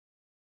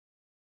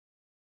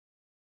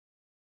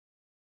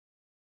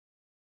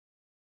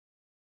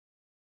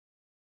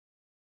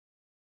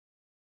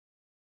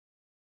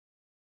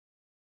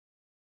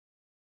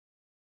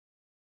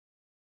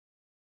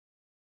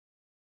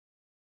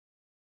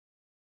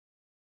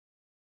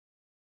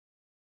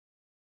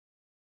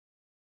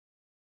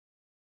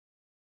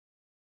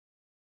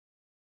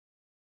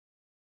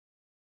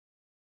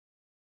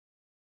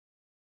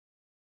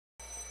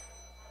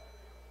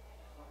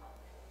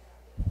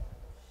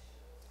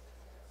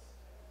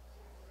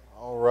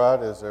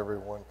right, as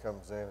everyone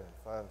comes in and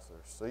finds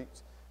their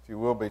seats, if you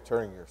will be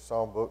turning your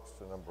psalm books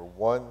to number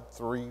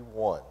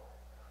 131.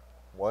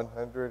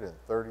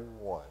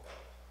 131.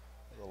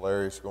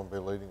 Larry's going to be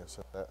leading us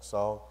in that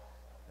song,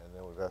 and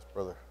then we've asked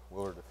Brother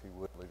Willard if he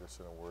would lead us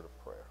in a word of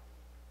prayer.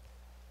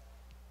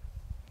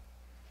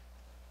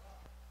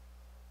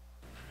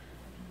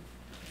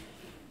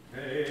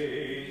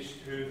 Face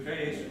to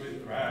face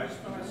with Christ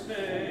my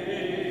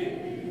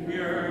Savior,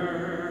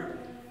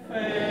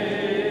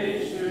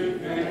 face to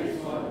face,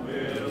 what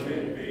will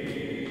it be?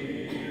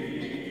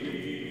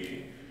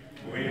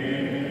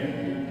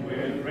 When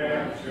with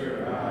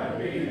rapture I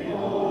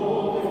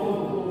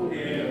behold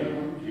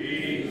Him,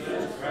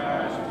 Jesus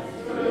Christ,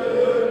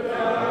 who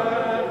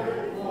died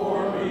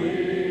for me.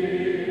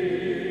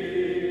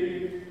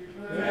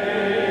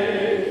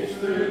 Face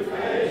to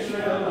face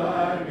shall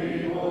I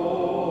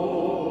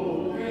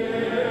behold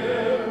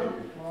Him,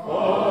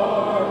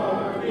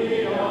 far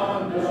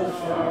beyond the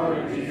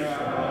starry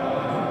sky.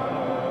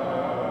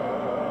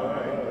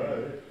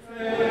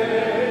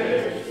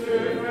 Face to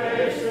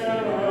face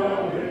and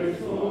all His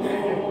glory,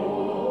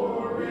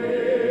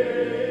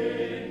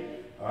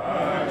 I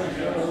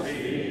shall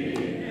see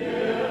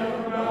Him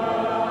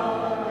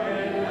by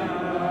and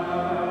by.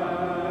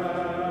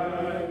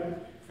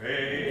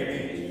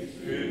 Face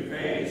to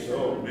face,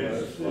 oh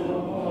blissful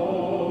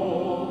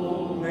moment,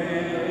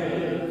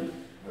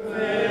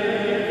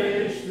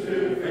 face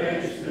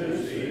to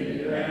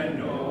see and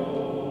know.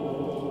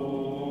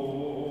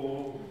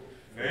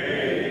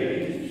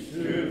 Face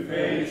to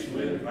face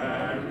with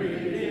my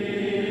Redeemer,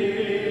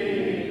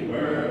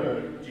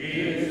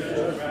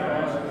 Jesus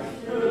Christ,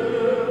 who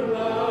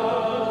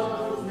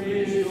loves me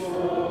so.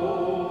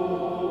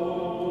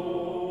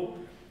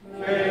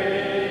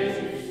 Face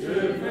to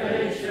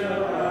face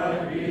shall I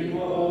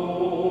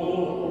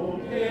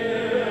behold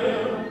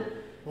Him,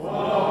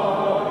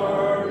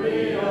 far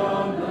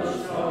beyond the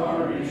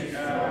starry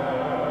sky.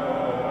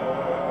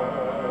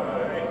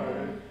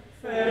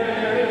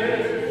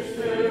 Face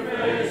to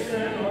face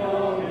in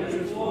all His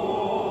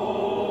glory,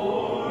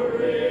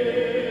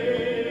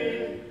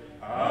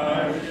 I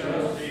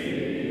shall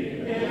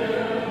see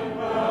Him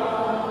by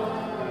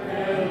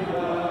and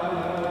by.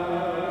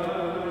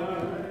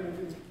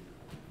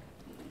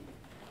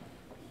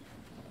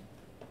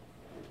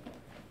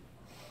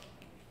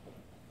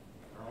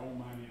 Our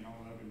almighty and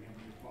all-loving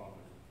Heavenly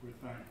Father, we're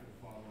thankful,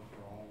 Father,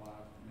 for all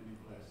life and many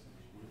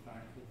blessings. We're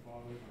thankful,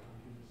 Father, that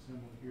we can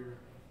assemble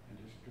here and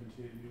just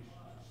continue to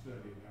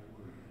study that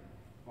word.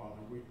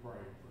 Father, we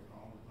pray for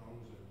all of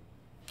those that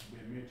have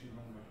been mentioned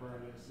on the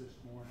prayer list this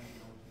morning,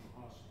 those in the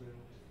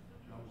hospitals,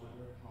 those that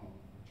are at home,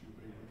 that you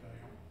be with them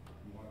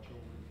and watch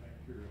over and take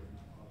care of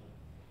them, Father.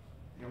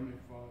 Heavenly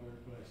Father,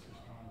 bless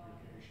this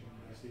congregation,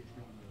 bless each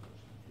one of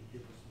us, and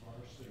forgive us of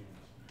our sins.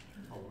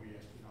 For we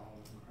ask it all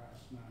in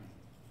Christ's name.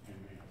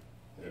 Amen.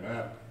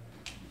 Amen.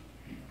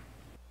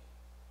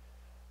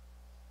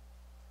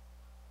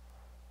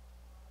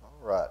 All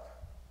right.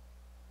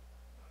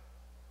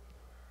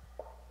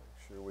 Make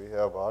sure we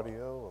have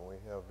audio and we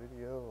have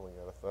video and we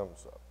got a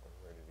thumbs up.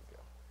 We're ready to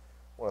go.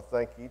 I want to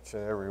thank each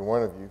and every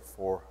one of you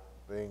for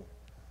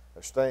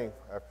staying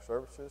after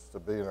services to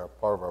be in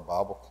part of our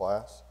Bible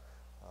class.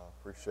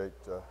 Appreciate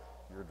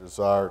your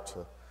desire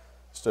to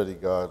study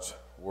God's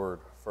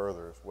Word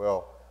further as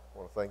well. I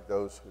want to thank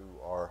those who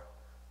are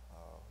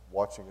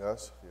watching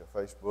us via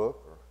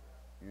Facebook or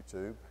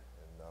YouTube,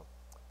 and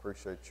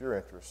appreciate your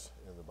interest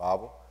in the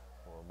Bible.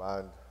 I'll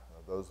remind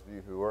those of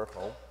you who are at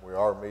home, we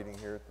are meeting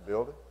here at the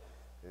building.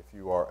 If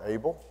you are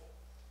able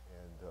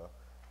and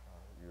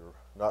you're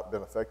not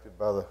been affected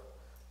by the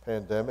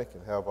pandemic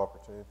and have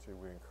opportunity,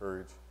 we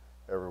encourage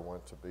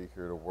everyone to be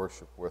here to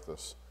worship with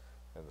us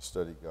and to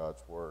study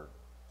God's Word.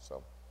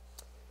 So,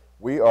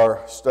 we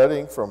are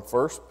studying from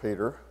 1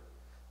 Peter.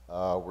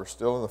 We're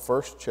still in the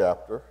first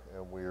chapter,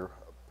 and we're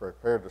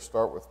prepared to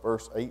start with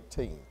verse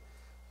 18.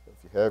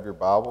 If you have your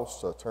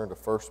Bibles, turn to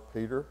 1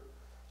 Peter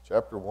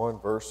chapter 1,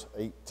 verse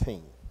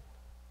 18.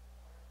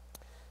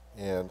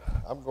 And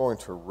I'm going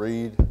to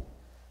read,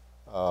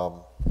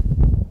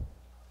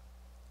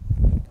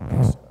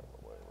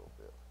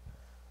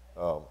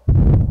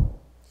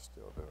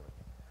 still doing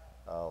it.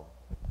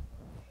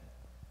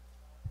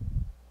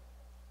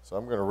 So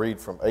I'm going to read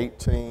from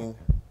 18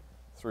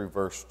 through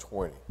verse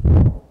 20. Just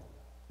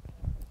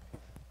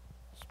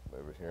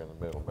move it here in the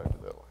middle, maybe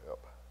that'll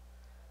help.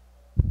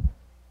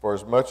 For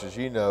as much as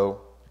ye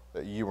know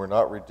that ye were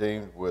not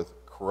redeemed with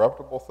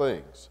corruptible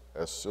things,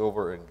 as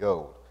silver and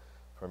gold,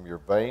 from your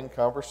vain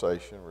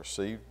conversation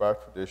received by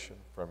tradition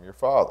from your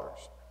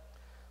fathers,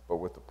 but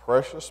with the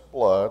precious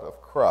blood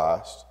of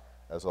Christ,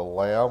 as a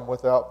lamb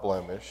without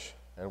blemish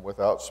and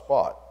without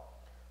spot,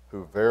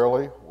 who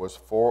verily was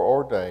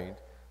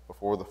foreordained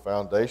before the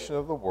foundation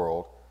of the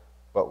world,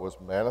 but was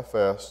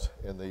manifest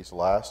in these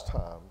last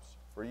times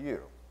for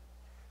you.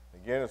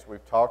 Again, as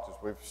we've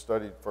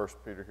studied 1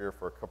 Peter here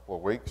for a couple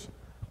of weeks,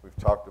 we've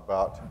talked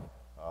about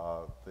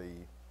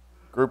the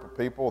group of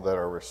people that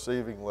are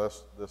receiving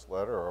this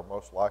letter are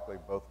most likely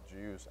both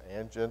Jews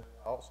and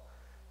Gentiles.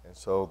 And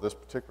so this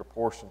particular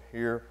portion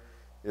here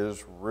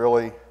is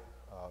really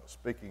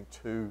speaking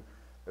to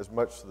as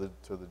much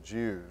to the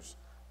Jews,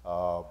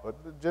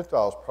 but the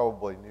Gentiles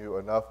probably knew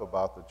enough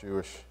about the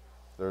Jewish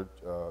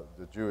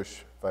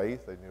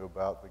faith. They knew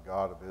about the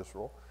God of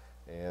Israel.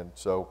 And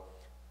so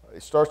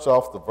it starts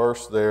off the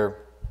verse there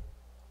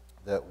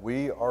that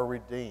we are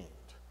redeemed.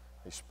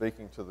 He's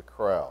speaking to the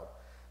crowd.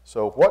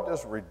 So what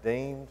does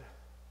redeemed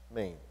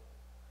mean?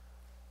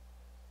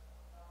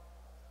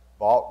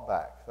 Bought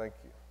back. Thank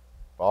you.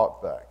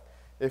 Bought back.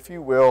 If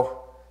you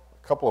will,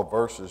 a couple of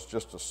verses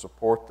just to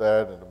support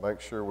that and to make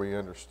sure we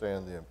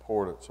understand the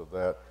importance of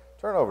that.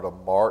 Turn over to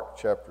Mark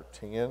chapter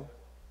 10.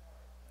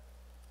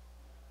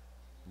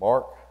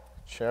 Mark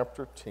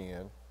chapter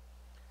 10,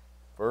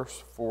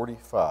 verse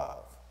 45.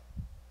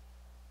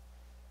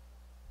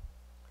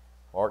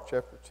 Mark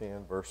chapter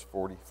 10, verse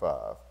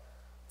 45.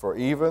 For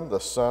even the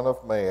Son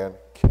of Man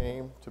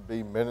came not to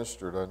be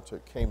ministered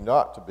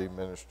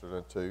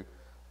unto,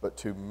 but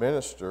to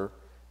minister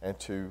and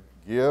to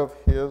give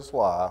his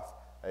life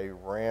a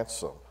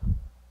ransom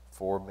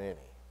for many.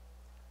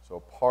 So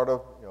part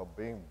of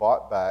being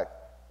bought back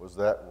was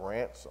that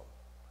ransom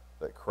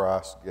that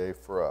Christ gave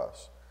for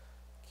us.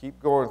 Keep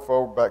going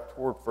forward back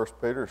toward 1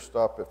 Peter.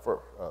 Stop at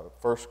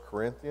 1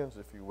 Corinthians,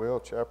 if you will,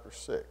 chapter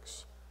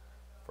 6.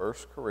 1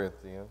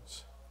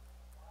 Corinthians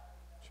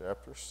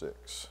chapter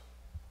 6.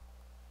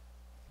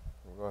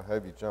 I'm going to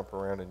have you jump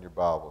around in your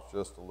Bibles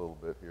just a little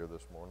bit here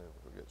this morning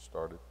as we get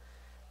started.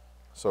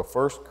 So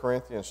 1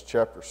 Corinthians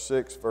chapter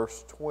 6,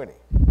 verse 20.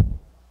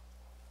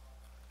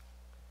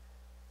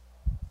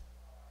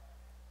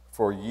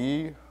 For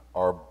ye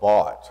are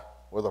bought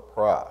with a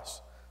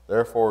price.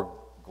 Therefore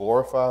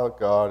glorify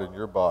God in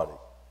your body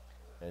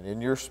and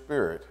in your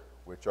spirit,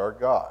 which are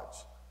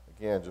God's.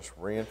 Again, just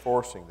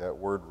reinforcing that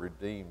word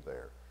redeemed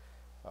there.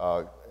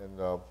 And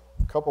a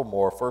couple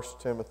more. 1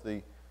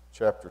 Timothy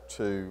chapter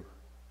 2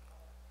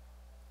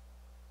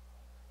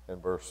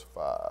 and verse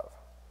 5.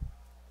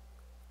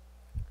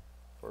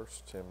 1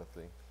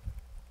 Timothy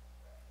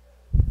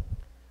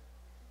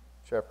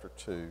chapter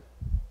 2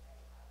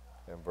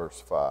 and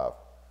verse 5.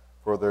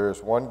 For there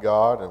is one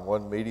God and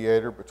one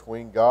mediator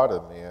between God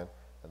and men,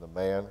 and the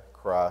man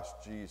Christ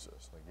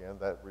Jesus. And again,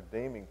 that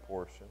redeeming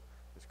portion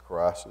is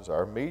Christ as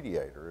our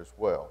mediator as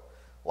well.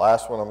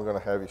 Last one I'm going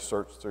to have you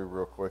search through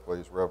real quickly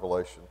is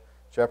Revelation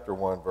chapter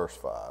 1, verse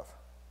 5.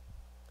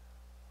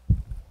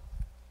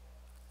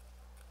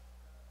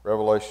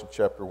 Revelation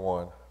chapter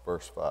 1,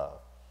 verse 5.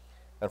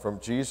 And from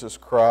Jesus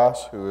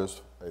Christ, who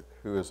is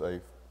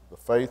the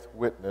faith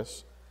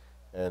witness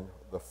and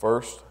the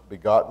first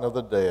begotten of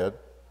the dead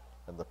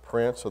and the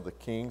prince of the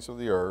kings of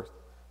the earth,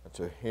 and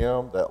to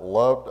him that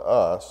loved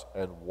us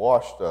and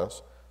washed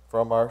us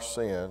from our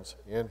sins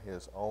in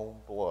his own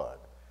blood.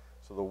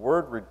 So the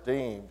word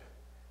redeemed,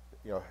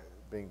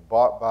 being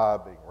bought by,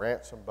 being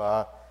ransomed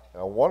by,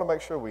 and I want to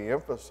make sure we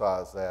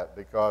emphasize that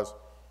because,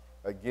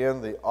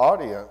 again, the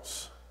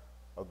audience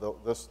of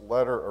this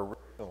letter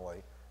originally,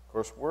 of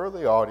course, we're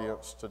the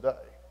audience today.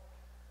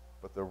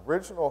 But the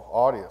original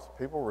audience,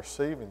 people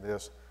receiving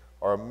this,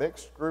 are a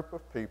mixed group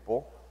of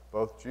people,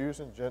 both Jews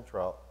and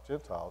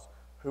Gentiles,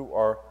 who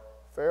are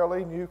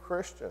fairly new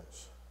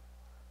Christians.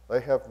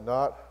 They have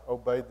not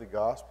obeyed the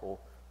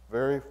gospel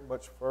very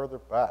much further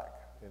back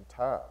in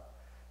time.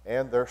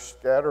 And they're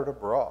scattered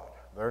abroad.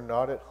 They're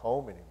not at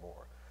home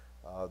anymore.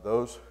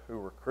 Those who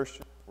were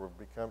Christians were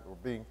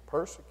being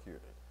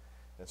persecuted.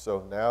 And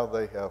so now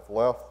they have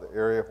left the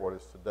area of what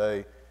is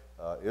today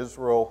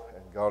Israel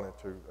and gone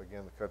into,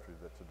 again, the country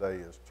that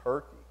today is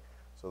Turkey.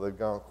 So they've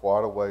gone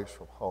quite a ways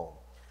from home.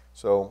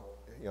 So,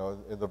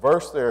 in the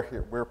verse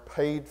there, we're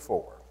paid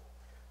for.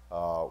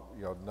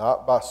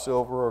 Not by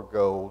silver or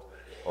gold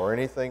or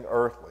anything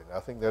earthly,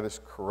 nothing that is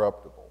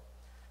corruptible.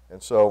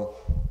 And so,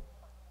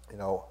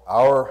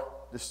 our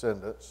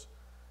descendants,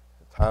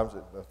 at times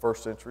in the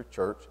first century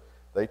church,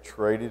 they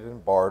traded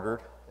and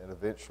bartered and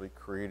eventually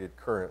created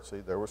currency.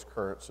 There was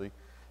currency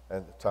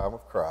at the time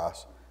of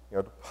Christ,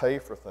 to pay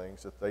for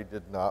things that they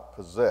did not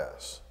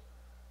possess.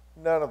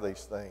 None of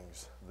these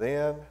things,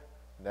 then,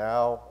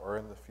 now, or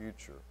in the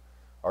future,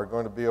 are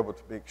going to be able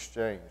to be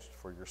exchanged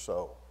for your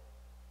soul.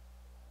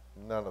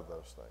 None of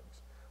those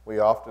things. We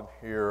often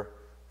hear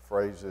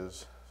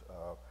phrases,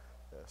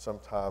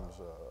 sometimes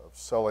of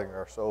selling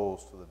our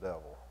souls to the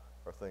devil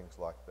or things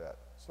like that.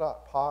 It's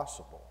not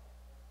possible.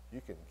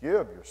 You can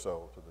give your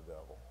soul to the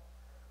devil,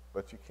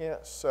 but you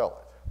can't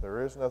sell it.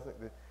 There is nothing.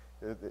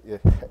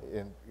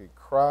 In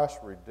Christ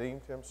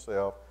redeemed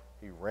himself.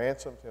 He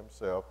ransomed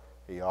himself.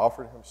 He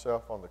offered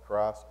himself on the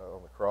cross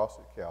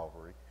at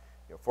Calvary,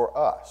 for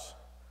us,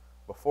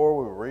 before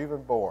we were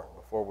even born,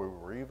 before we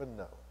were even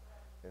known.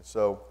 And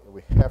so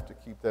we have to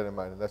keep that in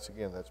mind. And that's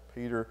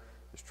Peter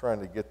is trying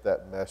to get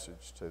that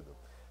message to them.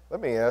 Let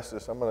me ask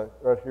this. I'm going to,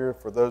 right here,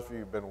 for those of you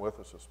who've been with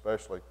us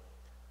especially,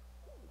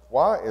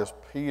 why is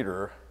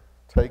Peter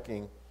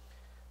taking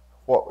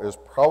what is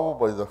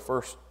probably the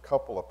first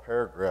couple of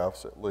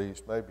paragraphs, at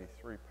least, maybe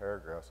 3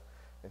 paragraphs,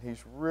 and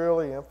he's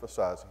really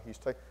emphasizing,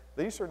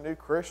 these are new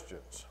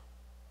Christians.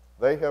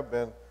 They have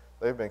been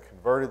they've been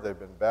converted, they've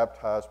been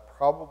baptized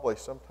probably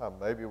sometime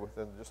maybe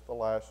within just the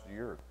last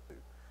year or two,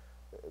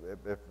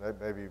 if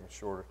maybe even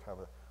shorter time.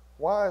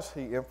 Why is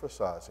he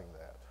emphasizing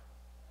that?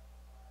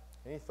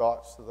 Any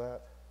thoughts to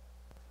that?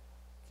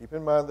 Keep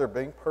in mind they're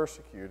being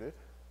persecuted.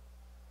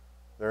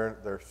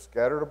 They're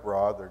scattered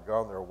abroad. They're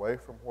gone. They're away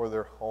from where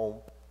their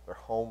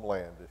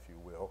homeland, if you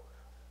will,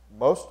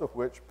 most of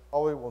which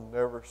probably will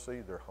never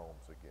see their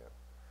homes again.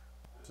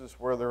 This is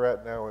where they're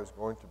at now is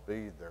going to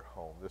be their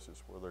home. This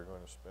is where they're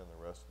going to spend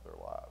the rest of their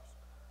lives.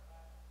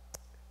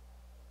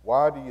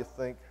 Why do you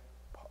think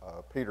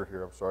Peter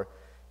here,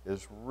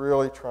 is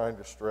really trying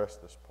to stress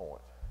this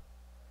point?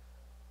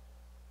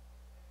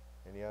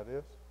 Any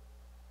ideas?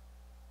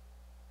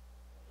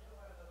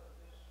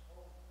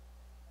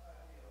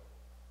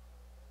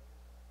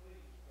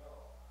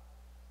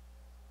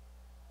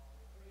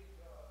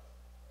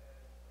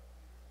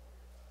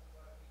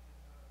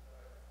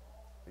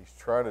 He's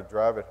trying to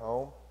drive it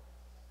home.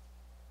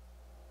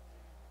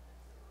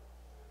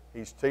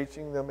 He's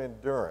teaching them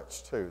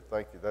endurance too.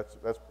 Thank you. That's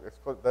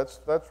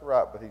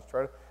right. But he's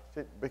trying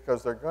to,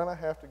 because they're going to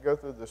have to go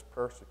through this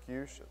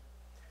persecution.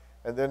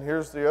 And then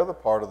here's the other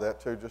part of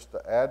that too. Just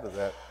to add to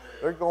that,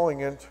 they're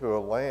going into a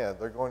land.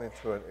 They're going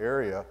into an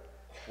area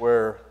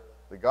where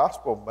the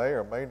gospel may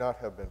or may not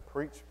have been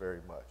preached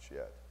very much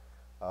yet.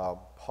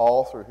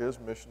 Paul, through his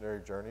missionary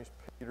journeys,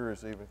 Peter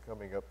is even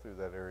coming up through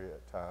that area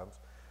at times.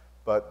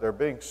 But they're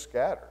being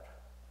scattered.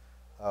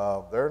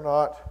 They're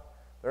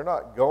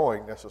not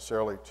going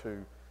necessarily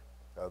to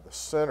the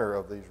center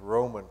of these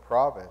Roman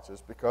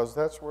provinces because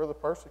that's where the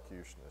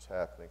persecution is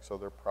happening. So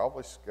they're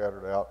probably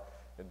scattered out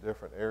in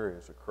different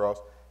areas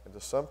across, and to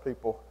some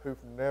people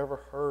who've never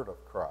heard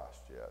of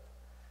Christ yet.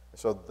 And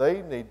so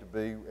they need to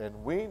be,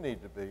 and we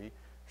need to be,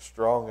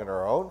 strong in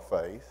our own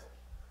faith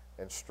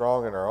and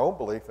strong in our own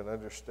belief and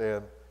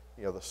understand,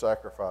 the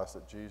sacrifice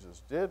that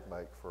Jesus did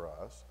make for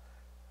us,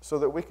 so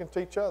that we can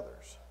teach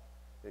others.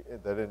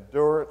 That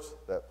endurance,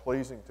 that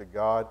pleasing to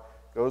God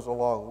goes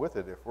along with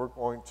it if we're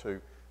going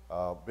to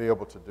be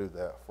able to do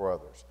that for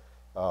others.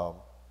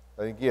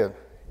 And again,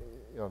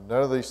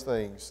 none of these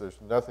things,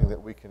 there's nothing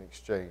that we can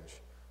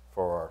exchange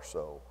for our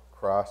soul.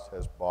 Christ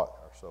has bought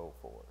our soul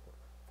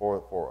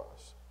for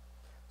us.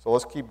 So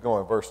let's keep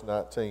going. Verse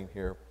 19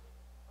 here.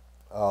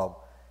 I'm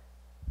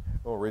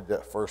going to read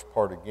that first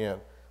part again.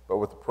 But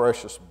with the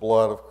precious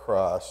blood of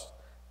Christ,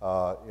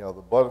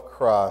 the blood of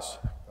Christ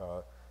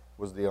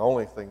was the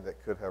only thing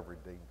that could have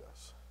redeemed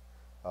us.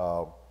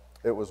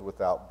 It was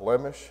without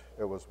blemish.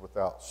 It was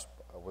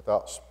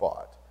without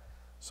spot.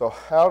 So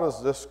how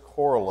does this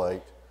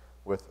correlate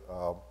with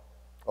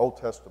Old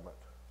Testament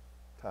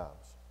times?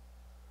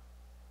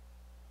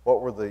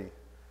 What were the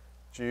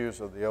Jews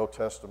of the Old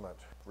Testament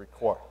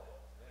required?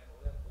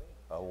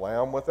 A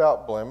lamb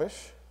without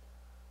blemish.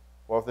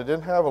 Well, if they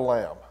didn't have a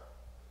lamb,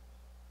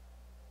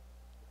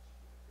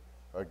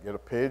 or get a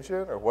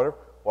pigeon or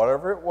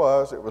whatever it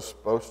was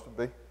supposed to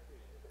be,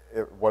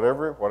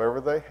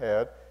 whatever they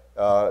had.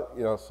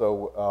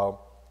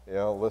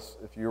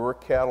 If you were a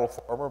cattle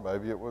farmer,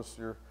 maybe it was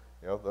your,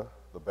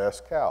 the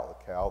best cow,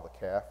 the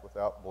calf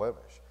without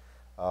blemish.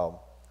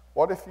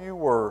 What if you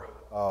were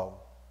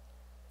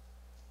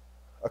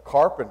a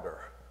carpenter,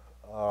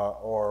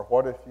 or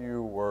what if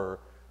you were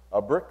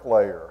a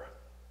bricklayer?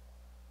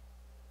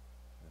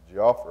 Did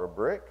you offer a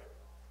brick?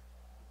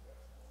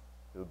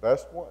 The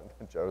best one.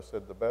 Joe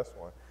said the best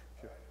one.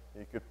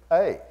 You could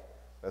pay.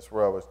 That's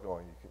where I was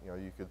going.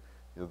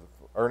 The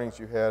earnings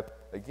you had.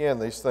 Again,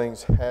 these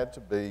things had to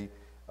be,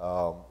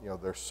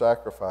 their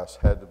sacrifice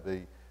had to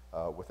be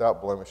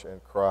without blemish,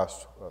 and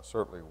Christ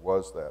certainly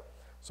was that.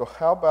 So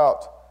how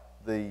about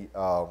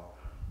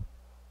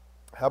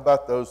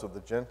those of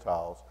the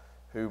Gentiles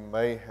who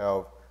may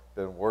have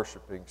been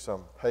worshiping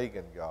some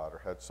pagan god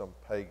or had some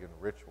pagan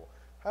ritual?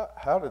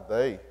 How did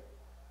they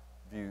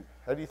view?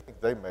 How do you think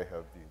they may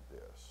have viewed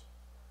this?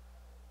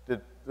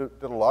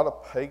 Did a lot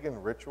of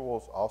pagan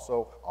rituals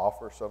also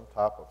offer some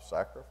type of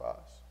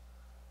sacrifice?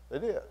 They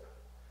did.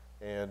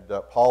 And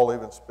Paul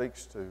even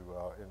speaks to,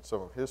 in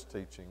some of his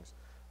teachings,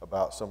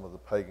 about some of the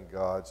pagan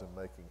gods and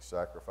making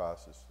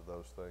sacrifices to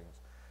those things.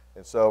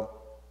 And so,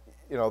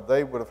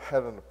 they would have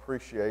had an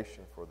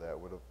appreciation for that.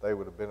 They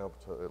would have been able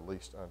to at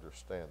least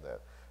understand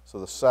that. So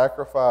the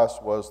sacrifice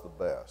was the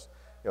best.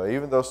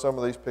 Even though some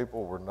of these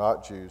people were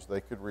not Jews,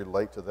 they could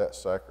relate to that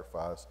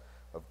sacrifice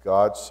of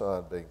God's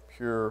Son being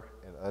pure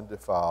and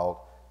undefiled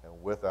and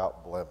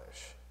without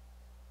blemish.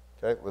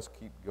 Okay, let's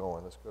keep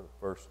going. Let's go to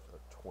verse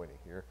 20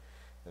 here.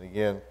 And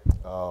again,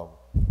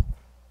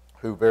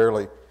 who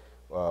verily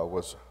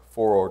was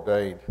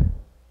foreordained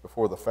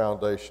before the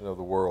foundation of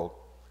the world,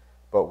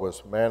 but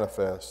was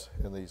manifest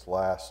in these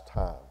last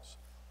times.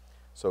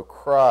 So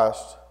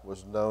Christ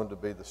was known to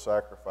be the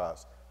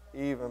sacrifice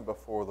even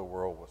before the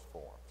world was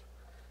formed.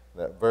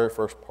 That very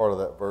first part of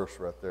that verse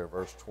right there,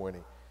 verse 20,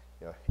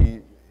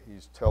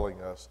 he's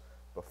telling us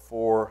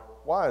before.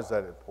 Why is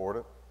that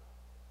important?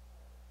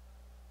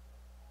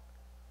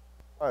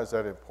 Why is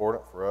that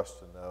important for us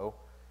to know?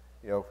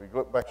 If we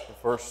look back to the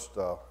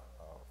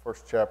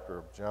first chapter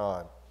of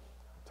John,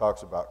 it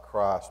talks about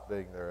Christ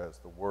being there as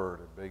the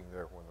Word and being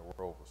there when the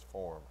world was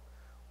formed.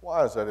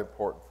 Why is that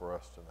important for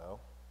us to know?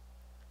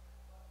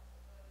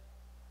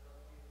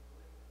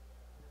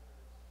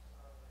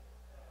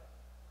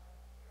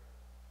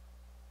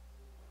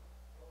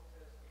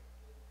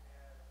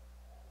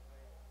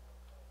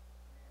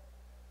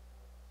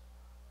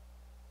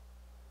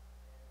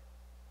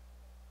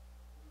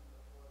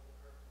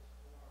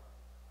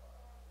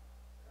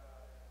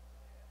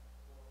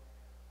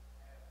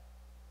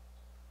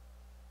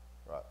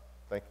 Right.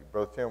 Thank you.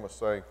 Brother Tim was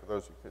saying, for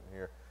those who couldn't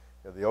hear,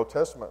 the Old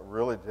Testament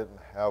really didn't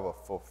have a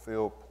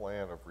fulfilled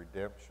plan of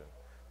redemption.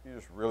 You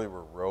just really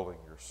were rolling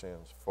your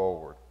sins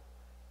forward.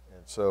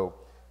 And so,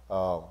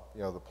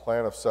 the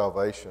plan of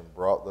salvation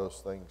brought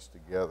those things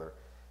together.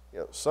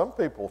 Some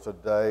people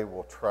today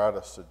will try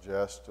to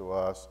suggest to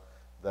us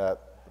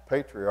that the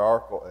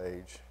patriarchal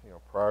age,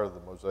 prior to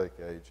the Mosaic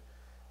age,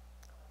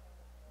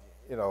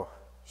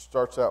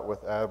 starts out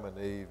with Adam and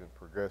Eve and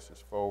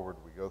progresses forward.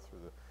 We go through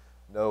the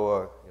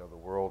Noah, the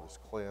world is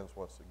cleansed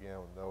once again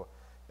with Noah,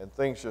 and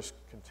things just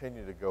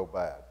continue to go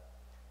bad.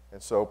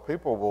 And so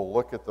people will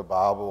look at the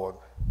Bible, and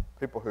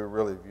people who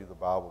really view the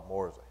Bible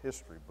more as a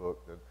history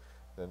book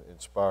than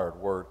inspired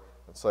word,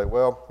 and say,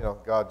 well,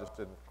 God just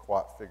didn't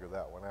quite figure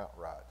that one out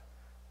right.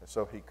 And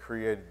so he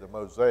created the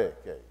Mosaic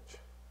age.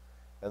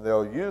 And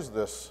they'll use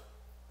this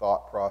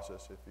thought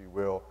process, if you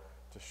will,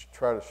 to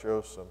try to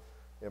show something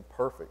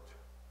imperfect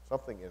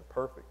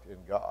in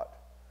God.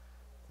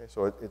 Okay,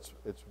 so it's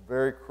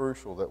very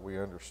crucial that we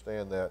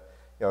understand that,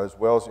 as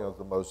well as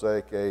the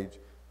Mosaic age,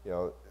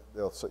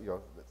 they'll say,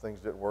 that things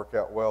didn't work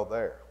out well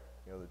there.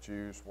 The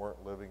Jews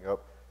weren't living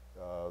up.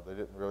 They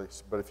didn't really.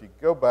 But if you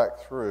go back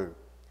through,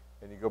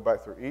 and you go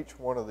back through each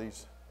one of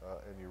these,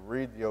 and you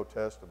read the Old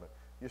Testament,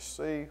 you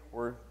see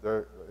where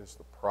there is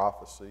the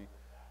prophecy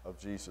of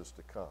Jesus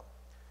to come.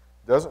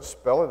 It doesn't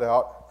spell it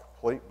out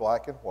complete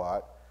black and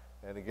white.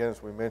 And again,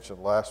 as we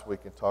mentioned last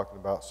week in talking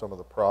about some of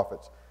the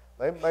prophets,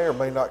 they may or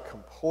may not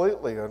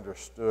completely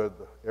understood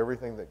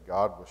everything that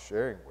God was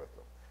sharing with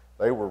them.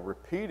 They were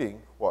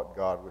repeating what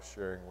God was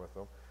sharing with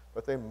them,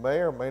 but they may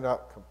or may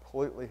not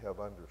completely have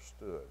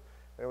understood.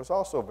 And it was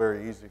also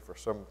very easy for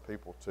some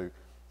people to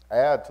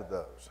add to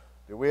those.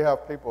 Do we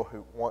have people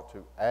who want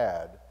to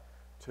add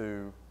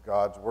to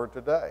God's Word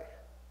today?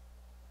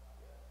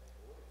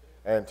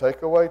 And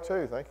take away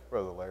too. Thank you,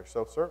 Brother Larry.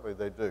 So certainly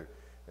they do.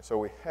 And so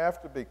we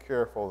have to be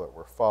careful that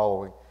we're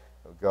following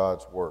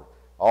God's Word.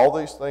 All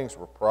these things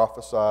were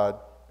prophesied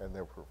and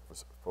they were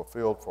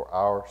fulfilled for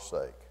our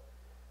sake.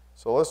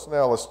 So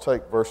let's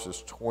take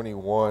verses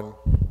 21.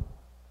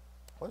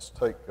 Let's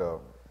take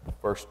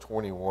verse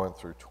 21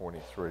 through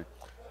 23.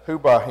 Who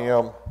by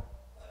him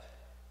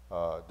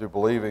do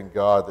believe in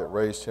God that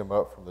raised him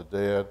up from the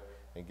dead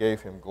and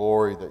gave him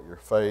glory, that your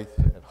faith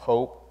and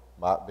hope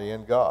might be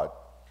in God.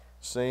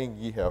 Seeing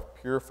ye have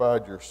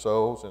purified your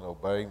souls in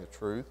obeying the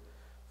truth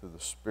through the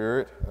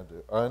Spirit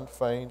unto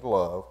unfeigned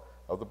love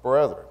of the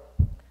brethren.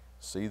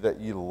 See that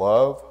ye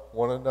love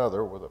one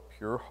another with a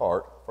pure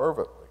heart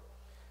fervently,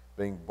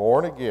 being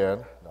born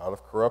again, not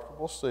of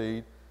corruptible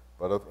seed,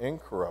 but of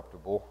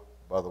incorruptible,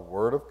 by the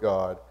word of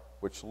God,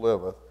 which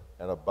liveth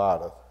and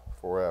abideth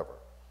forever.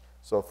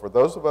 So for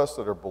those of us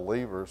that are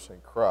believers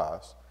in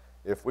Christ,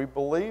 if we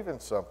believe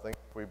in something,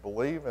 if we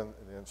believe in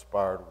the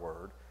inspired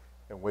word,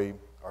 and we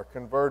are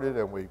converted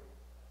and we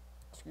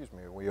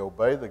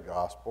obey the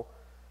gospel,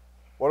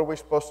 what are we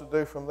supposed to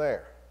do from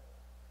there?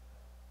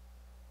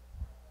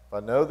 If I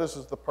know this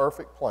is the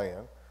perfect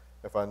plan,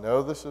 if I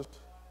know this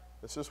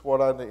is what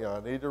I need, I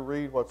need to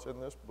read what's in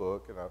this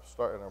book, and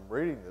I'm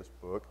reading this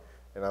book,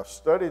 and I've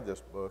studied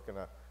this book,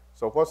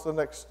 so what's the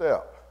next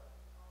step?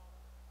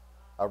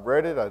 I've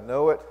read it, I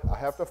know it, I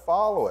have to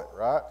follow it,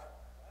 right?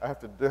 I have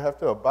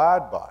to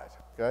abide by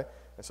it, okay?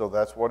 And so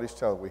that's what he's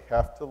telling. We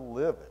have to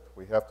live it.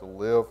 We have to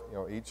live,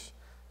 each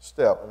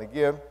step. And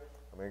again,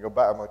 I'm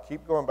going to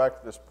keep going back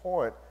to this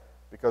point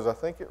because I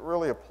think it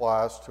really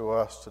applies to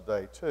us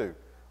today too.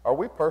 Are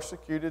we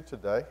persecuted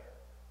today?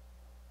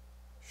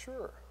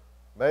 Sure.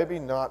 Maybe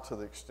not to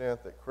the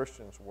extent that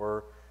Christians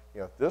were,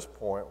 at this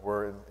point,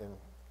 where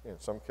in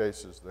some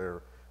cases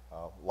their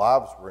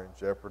lives were in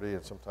jeopardy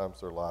and sometimes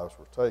their lives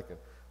were taken.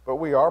 But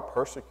we are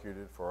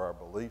persecuted for our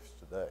beliefs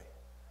today.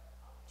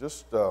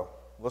 Just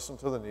listen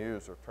to the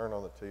news or turn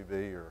on the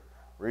TV or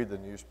read the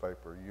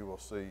newspaper. You will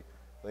see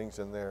things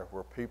in there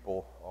where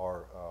people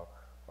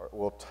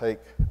will take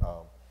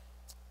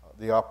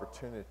the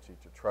opportunity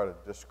to try to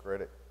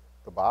discredit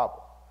the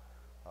Bible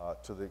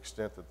to the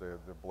extent that they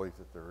believe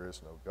that there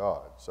is no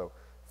God. So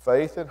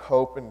faith and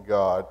hope in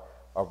God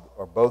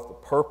are both the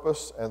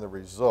purpose and the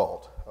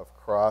result of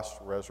Christ's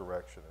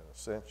resurrection and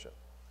ascension.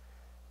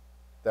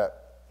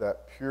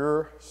 That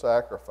pure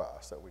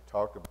sacrifice that we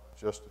talked about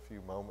just a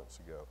few moments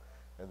ago,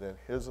 and then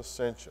his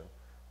ascension,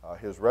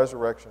 his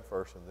resurrection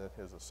first, and then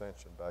his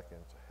ascension back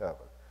into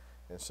heaven.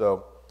 And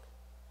so,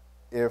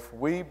 if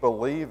we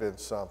believe in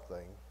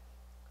something,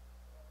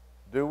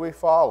 do we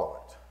follow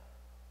it?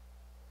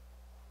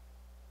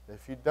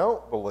 If you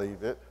don't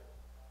believe it,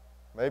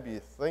 Maybe you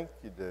think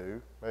you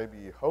do, maybe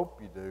you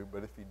hope you do,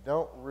 but if you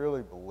don't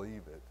really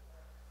believe it,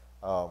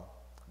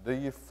 do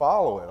you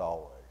follow it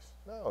always?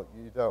 No,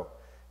 you don't.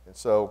 And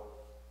so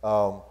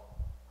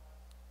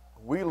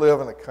we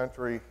live in a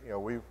country,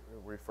 we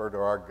refer to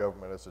our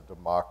government as a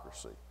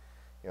democracy.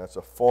 It's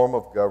a form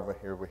of government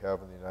here we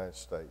have in the United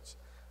States.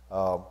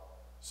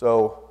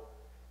 So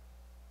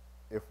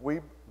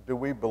do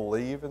we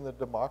believe in the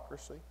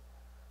democracy?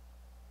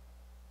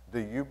 Do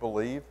you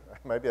believe?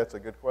 Maybe that's a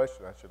good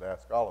question I should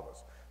ask all of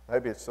us.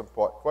 Maybe it's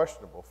somewhat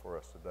questionable for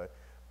us today.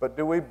 But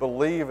do we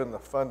believe in the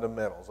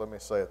fundamentals? Let me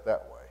say it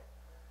that way.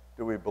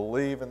 Do we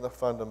believe in the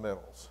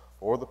fundamentals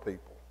for the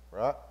people,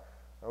 right?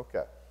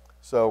 Okay.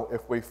 So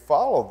if we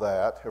follow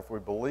that, if we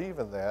believe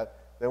in that,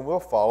 then we'll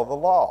follow the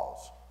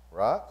laws,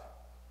 right?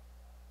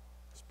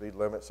 Speed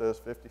limit says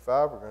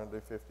 55, we're going to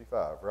do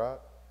 55, right?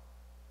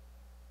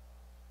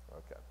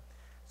 Okay.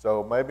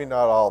 So maybe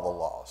not all the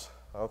laws.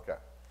 Okay.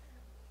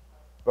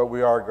 But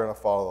we are going to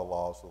follow the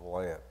laws of the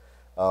land.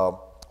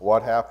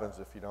 What happens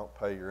if you don't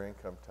pay your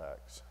income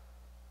tax?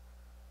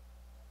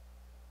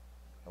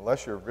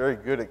 Unless you're very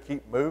good at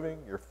keep moving,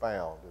 you're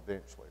found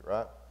eventually,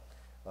 right?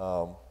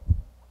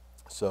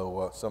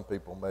 So some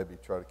people maybe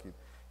try to keep,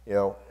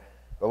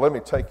 but let me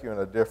take you in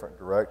a different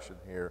direction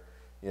here.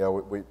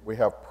 We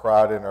have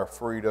pride in our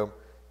freedom,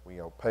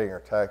 paying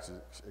our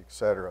taxes,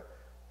 etc.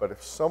 But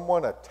if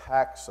someone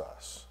attacks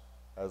us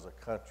as a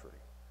country,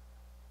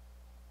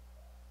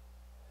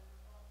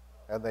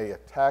 and they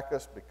attack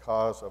us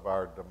because of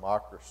our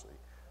democracy,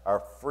 our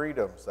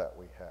freedoms that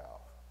we have,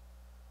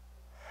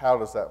 how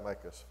does that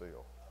make us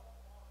feel?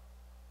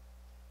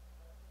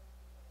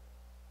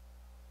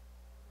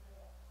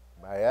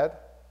 Mad?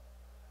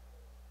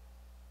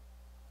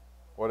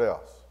 What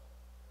else?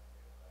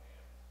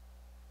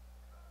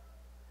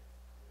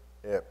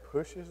 It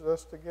pushes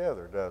us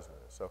together, doesn't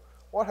it? So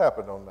what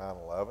happened on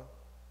 9/11?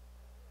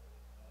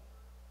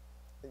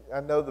 I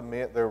know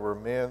there were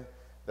men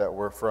that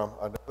were from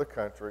another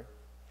country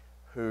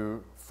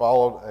who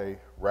followed a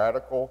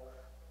radical,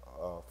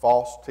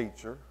 false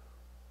teacher,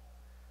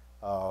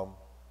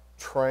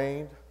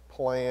 trained,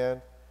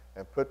 planned,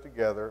 and put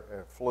together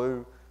and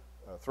flew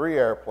 3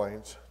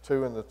 airplanes,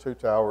 2 in the 2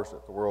 towers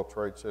at the World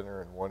Trade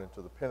Center and 1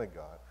 into the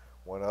Pentagon.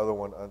 One other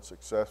one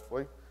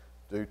unsuccessfully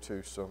due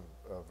to some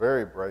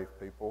very brave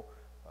people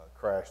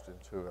crashed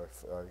into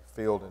a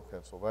field in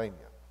Pennsylvania.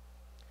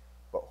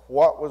 But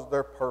what was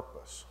their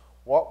purpose?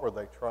 What were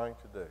they trying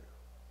to do?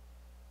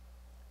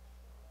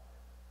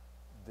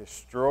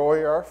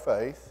 Destroy our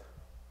faith,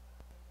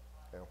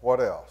 and what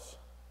else?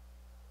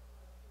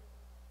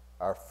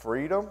 Our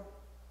freedom,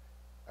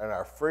 and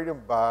our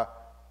freedom by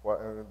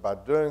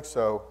doing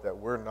so that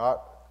we're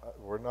not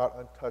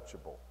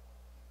untouchable,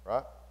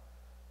 right?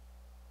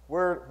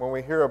 When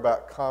we hear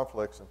about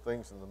conflicts and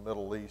things in the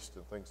Middle East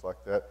and things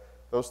like that,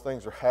 those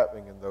things are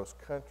happening in those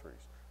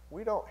countries.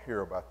 We don't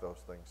hear about those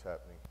things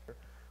happening here.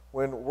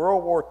 When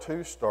World War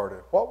II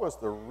started, what was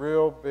the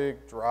real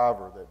big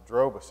driver that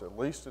drove us, at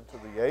least into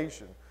the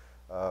Asian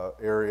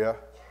area?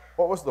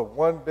 What was the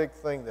one big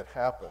thing that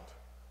happened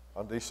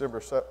on December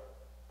 7th?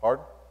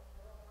 Pardon?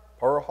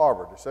 Pearl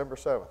Harbor, December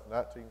 7th,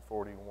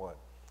 1941.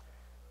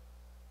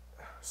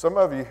 Some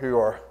of you who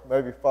are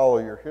maybe follow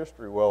your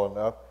history well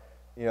enough,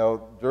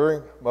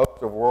 during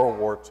most of World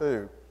War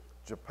II,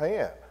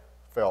 Japan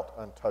felt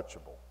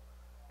untouchable,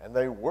 and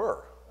they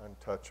were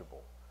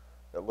untouchable,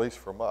 at least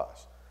from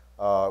us.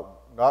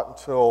 Not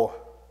until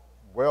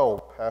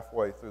well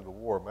halfway through the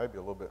war, maybe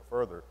a little bit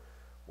further,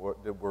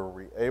 were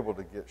we able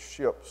to get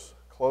ships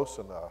close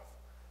enough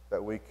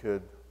that we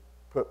could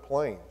put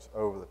planes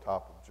over the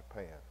top of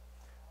Japan.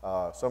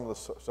 Some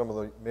of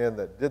the men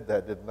that did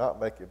that did not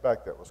make it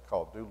back. That was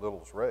called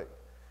Doolittle's Raid.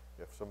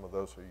 If some of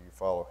those of you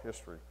follow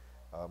history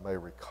may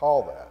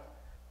recall that.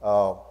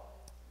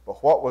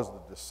 But what was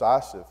the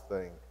decisive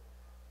thing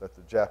that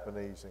the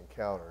Japanese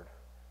encountered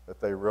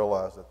that they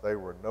realized that they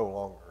were no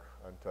longer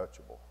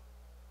untouchable?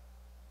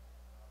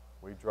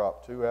 We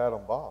dropped 2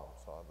 atom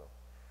bombs on them.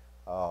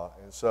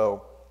 And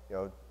so,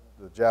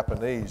 the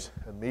Japanese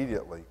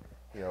immediately,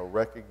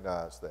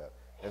 recognized that.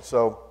 And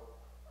so,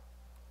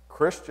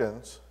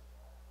 Christians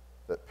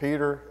that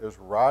Peter is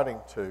writing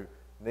to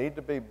need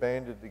to be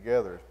banded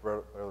together, as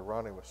Brother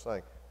Ronnie was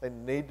saying. They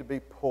need to be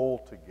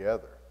pulled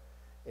together.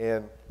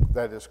 And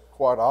that is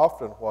quite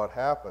often what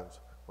happens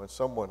when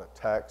someone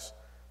attacks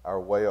our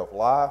way of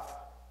life,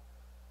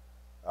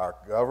 our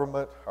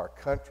government, our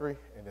country,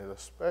 and it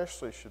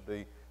especially should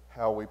be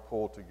how we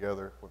pull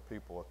together when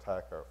people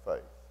attack our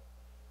faith.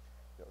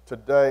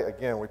 Today,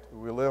 again,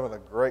 we live in a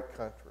great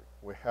country.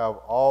 We have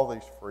all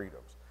these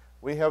freedoms.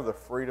 We have the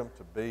freedom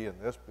to be in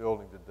this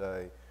building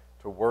today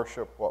to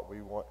worship what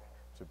we want,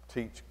 to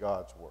teach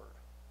God's Word.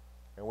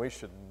 And we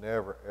should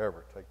never,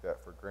 ever take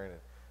that for granted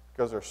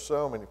because there's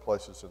so many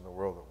places in the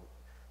world that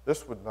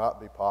this would not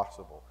be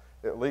possible,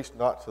 at least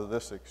not to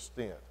this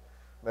extent.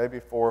 Maybe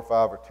 4 or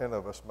 5 or 10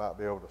 of us might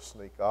be able to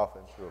sneak off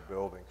into a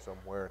building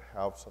somewhere and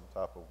have some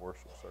type of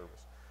worship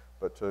service.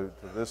 But to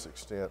this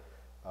extent,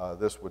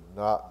 this would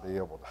not be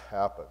able to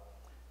happen.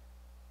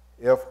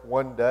 if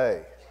one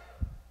day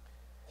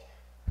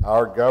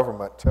our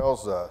government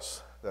tells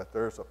us that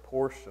there's a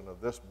portion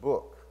of this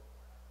book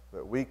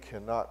that we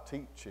cannot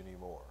teach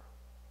anymore,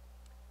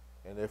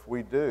 and if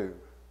we do,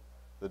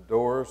 the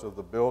doors of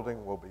the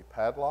building will be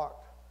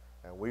padlocked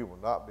and we will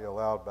not be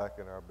allowed back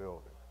in our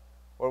building,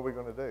 what are we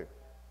going to do?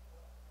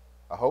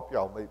 I hope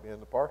y'all meet me in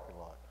the parking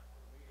lot.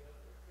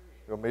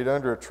 You'll meet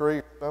under a tree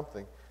or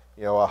something.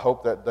 You know, I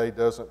hope that day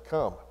doesn't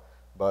come.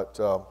 But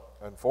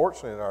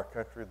unfortunately in our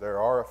country, there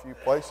are a few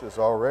places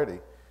already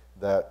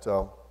that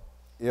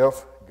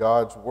if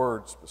God's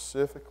word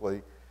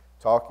specifically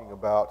talking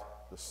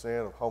about the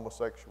sin of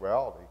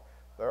homosexuality,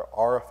 there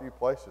are a few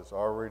places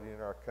already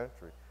in our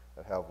country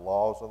that have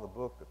laws on the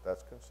book that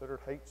that's considered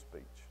hate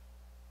speech.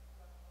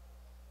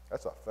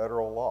 That's a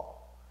federal law.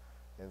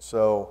 And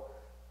so,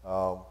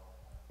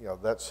 you know,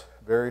 that's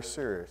very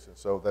serious. And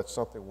so that's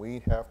something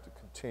we have to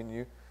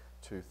continue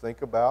to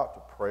think about,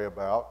 to pray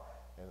about,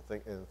 and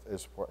think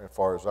as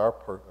far as our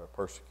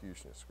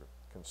persecution is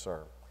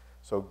concerned.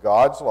 So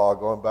God's law,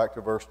 going back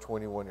to verse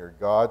 21 here,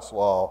 God's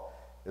law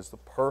is the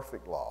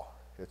perfect law.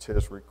 It's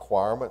His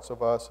requirements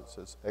of us. It's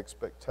His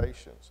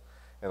expectations.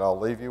 And I'll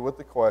leave you with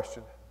the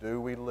question, do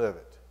we live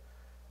it?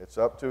 It's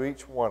up to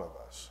each one of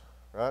us,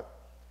 right?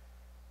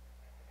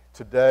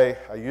 Today,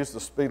 I used the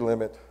speed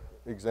limit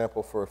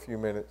example for a few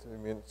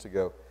minutes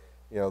ago,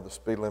 you know, the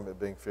speed limit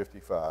being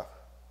 55.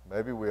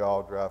 Maybe we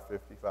all drive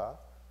 55.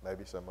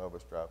 Maybe some of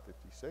us drive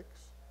 56,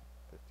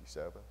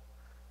 57.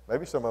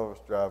 Maybe some of us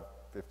drive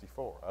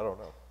 54. I don't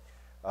know.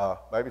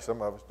 Maybe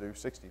some of us do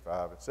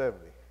 65 and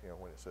 70, you know,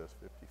 when it says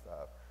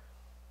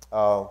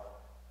 55.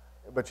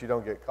 But you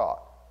don't get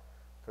caught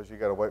because you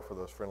got to wait for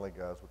those friendly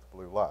guys with the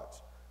blue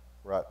lights,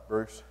 right,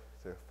 Bruce,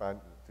 to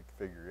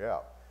figure you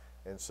out.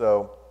 And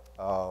so,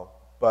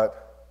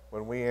 but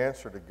when we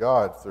answer to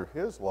God through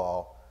His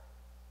law,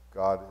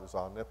 God is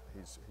omnipotent.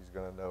 He's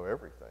going to know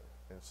everything.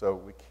 And so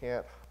we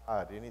can't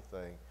hide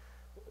anything,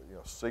 you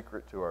know,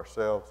 secret to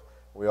ourselves.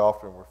 We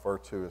often refer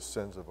to as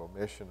sins of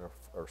omission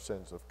or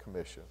sins of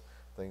commission,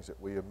 things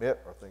that we omit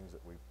or things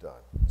that we've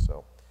done.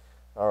 So,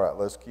 all right,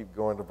 let's keep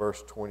going to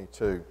verse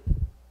 22.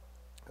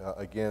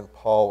 Again,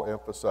 Paul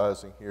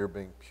emphasizing here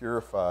being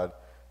purified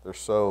their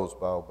souls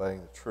by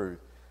obeying the truth.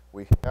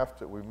 We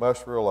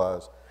must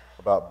realize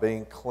about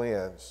being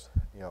cleansed,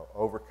 you know,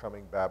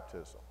 overcoming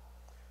baptism.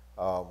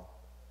 You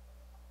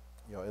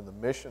know, in the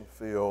mission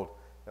field,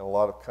 in a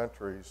lot of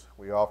countries,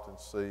 we often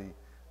see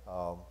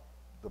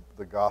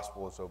the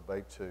gospel is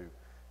obeyed to,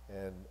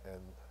 and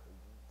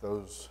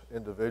those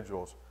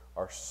individuals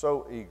are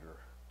so eager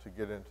to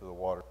get into the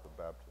water of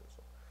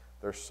baptism.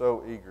 They're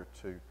so eager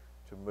to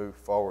move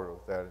forward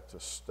with that and to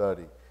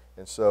study.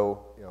 And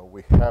so, you know,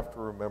 we have to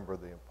remember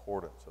the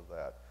importance of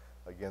that.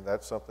 Again,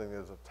 that's something that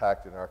is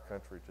attacked in our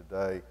country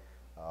today,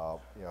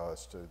 you know,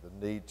 as to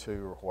the need to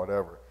or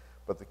whatever.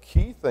 But the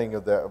key thing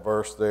of that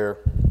verse there,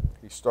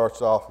 he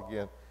starts off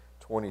again,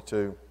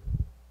 22,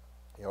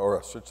 you know, or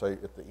I should say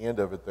at the end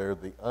of it there,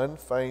 the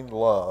unfeigned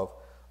love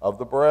of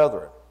the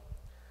brethren,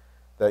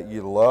 that ye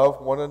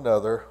love one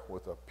another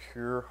with a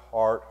pure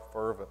heart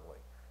fervently.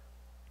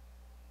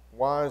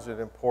 Why is it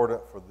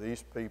important for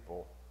these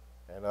people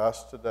and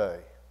us today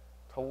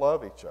to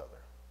love each other?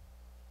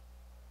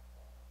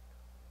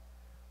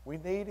 We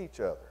need each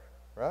other,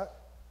 right?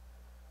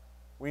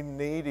 We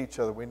need each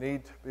other. We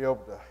need to be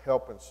able to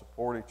help and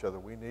support each other.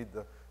 We need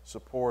the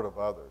support of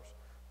others.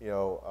 You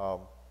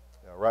know,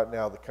 right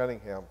now the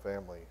Cunningham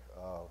family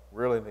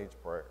really needs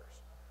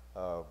prayers.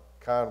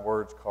 Kind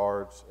words,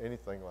 cards,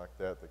 anything like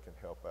that that can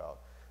help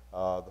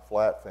out. The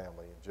Flatt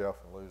family and Jeff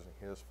and losing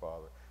his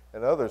father.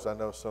 And others, I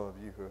know some of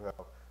you who have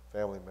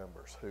family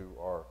members who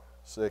are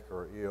sick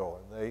or ill,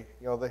 and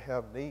they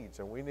have needs,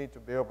 and we need to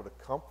be able to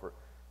comfort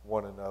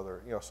one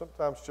another. You know,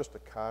 sometimes just a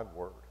kind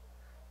word.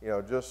 You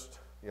know, just,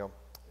 you know,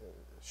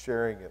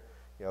 sharing it,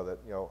 you know, that,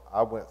 you know,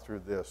 I went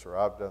through this, or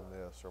I've done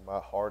this, or my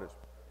heart has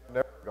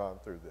never gone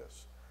through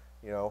this,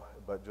 you know,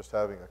 but just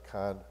having a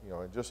kind, you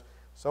know, and just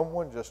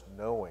someone just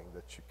knowing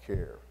that you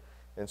care.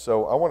 And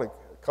so I want a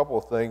couple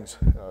of things,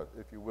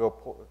 if you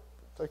will,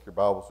 take your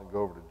Bibles and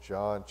go over to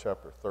John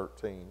chapter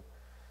 13.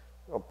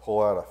 I'm going to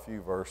pull out a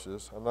few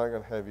verses. I'm not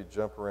going to have you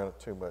jump around it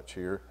too much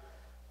here.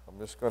 I'm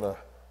just going to,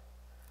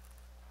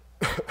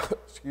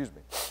 excuse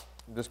me,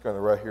 I'm just going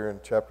to right here in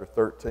chapter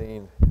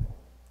 13,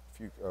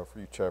 a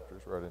few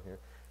chapters right in here.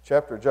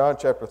 John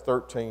chapter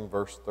 13,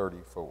 verse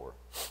 34.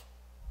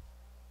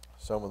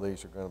 Some of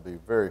these are going to be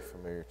very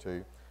familiar to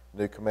you.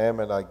 New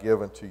commandment I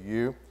give unto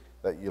you,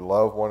 that you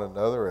love one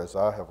another as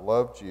I have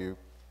loved you,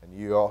 and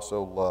you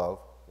also love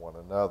one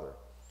another.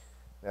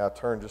 Now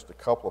turn just a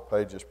couple of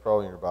pages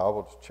probably in your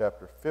Bible to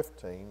chapter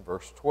 15,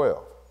 verse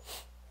 12.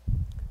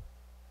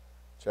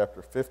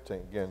 Chapter 15,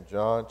 again,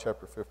 John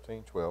chapter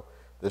 15, 12.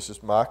 This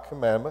is my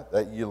commandment,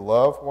 that you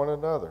love one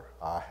another.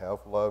 I have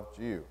loved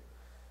you.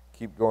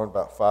 Keep going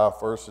about 5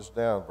 verses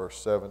down, verse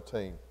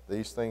 17.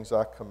 These things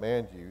I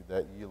command you,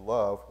 that you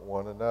love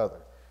one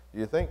another. Do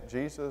you think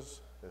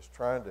Jesus is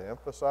trying to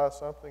emphasize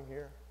something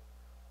here?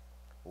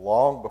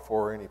 Long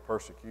before any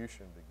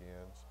persecution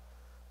begins,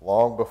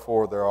 long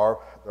before there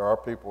are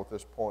people at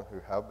this point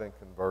who have been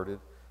converted,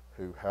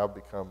 who have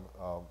become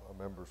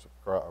members of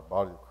Christ, or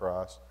body of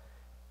Christ.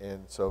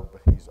 And so,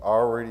 but he's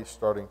already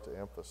starting to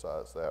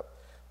emphasize that.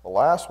 The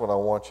last one I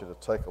want you to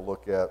take a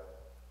look at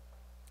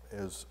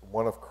is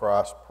one of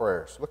Christ's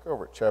prayers. Look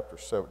over at chapter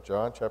 7,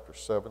 John chapter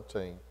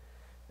 17,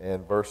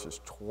 and verses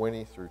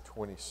 20 through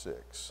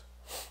 26.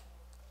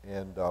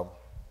 And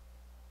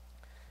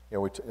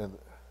and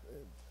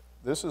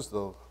this is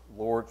the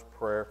Lord's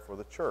Prayer for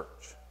the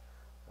church.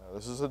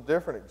 This is a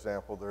different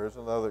example. There is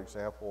another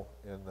example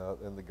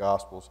in the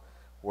Gospels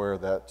where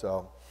that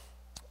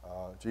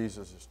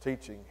Jesus is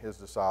teaching his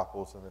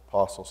disciples and the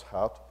apostles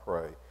how to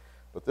pray.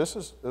 But this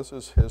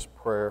is his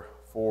prayer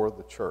for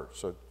the church.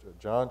 So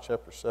John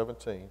chapter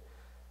 17,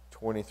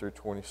 20 through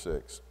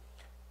 26.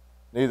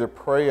 Neither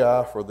pray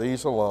I for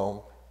these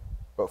alone,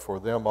 but for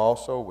them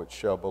also which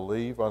shall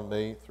believe on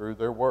me through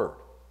their word,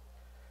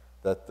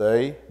 that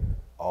they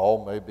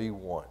all may be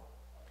one,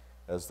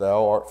 as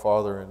thou art,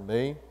 Father, in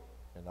me,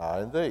 and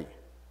I in thee,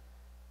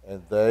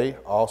 and they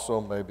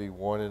also may be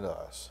one in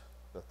us,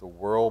 that the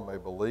world may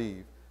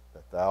believe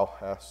that thou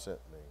hast sent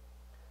me.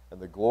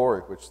 And the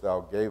glory which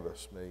thou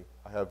gavest me,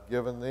 I have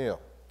given them,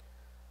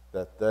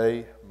 that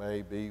they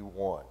may be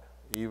one,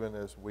 even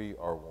as we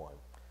are one.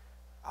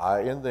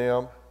 I in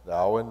them,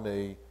 thou in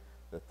me,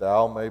 that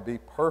thou may be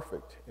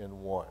perfect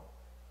in one,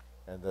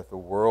 and that the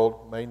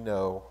world may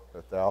know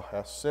that thou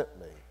hast sent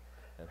me,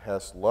 and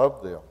hast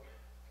loved them,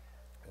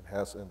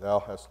 and thou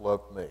hast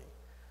loved me.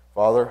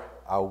 Father,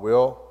 I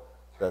will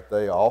that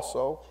they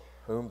also,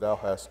 whom thou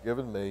hast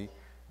given me,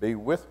 be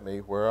with me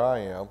where I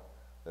am,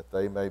 that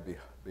they may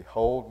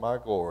behold my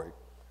glory,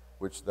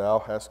 which thou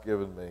hast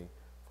given me.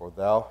 For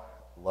thou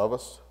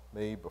lovest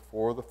me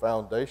before the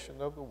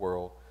foundation of the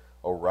world.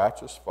 O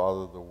righteous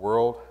Father, the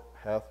world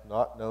hath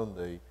not known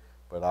thee,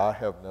 but I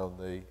have known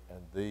thee,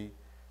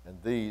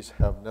 and these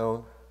have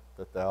known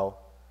that thou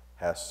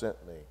hast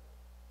sent me.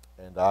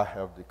 And I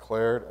have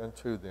declared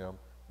unto them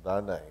thy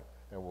name,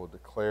 and will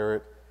declare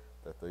it,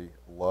 that the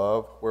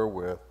love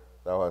wherewith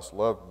thou hast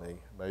loved me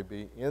may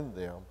be in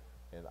them,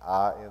 and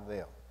I in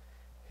them.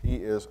 He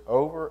is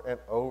over and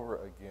over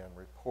again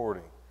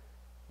reporting,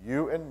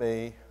 you and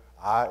me,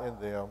 I and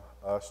them,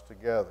 us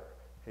together.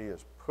 He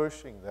is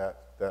pushing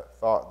that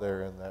thought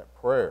there in that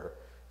prayer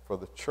for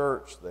the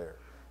church there.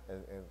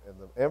 And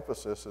the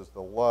emphasis is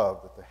the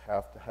love that they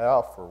have to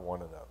have for one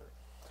another.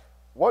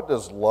 What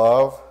does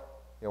love,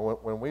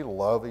 when we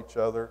love each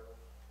other,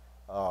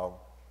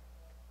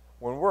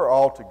 when we're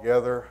all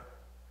together,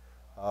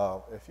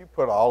 if you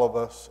put all of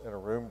us in a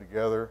room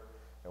together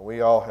and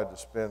we all had to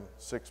spend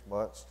 6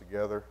 months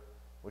together,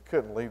 we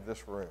couldn't leave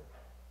this room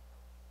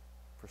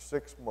for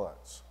 6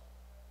 months.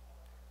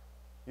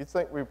 You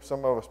think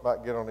some of us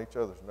might get on each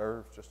other's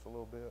nerves just a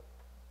little bit?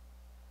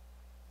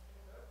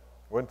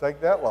 Wouldn't take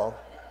that long.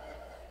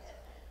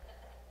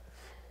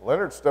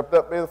 Leonard stepped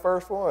up to be the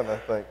first one, I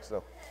think.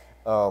 So,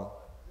 I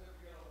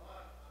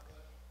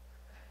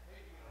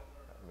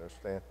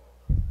understand.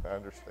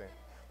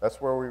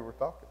 That's where we were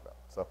talking about.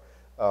 So,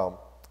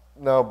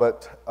 no,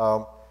 but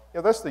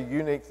that's the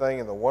unique thing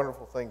and the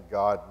wonderful thing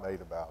God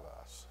made about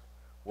us.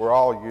 We're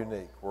all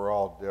unique. We're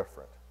all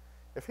different.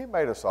 If He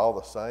made us all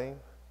the same,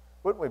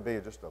 wouldn't we be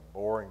just a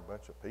boring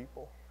bunch of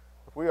people?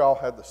 If we all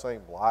had the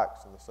same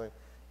likes and the same,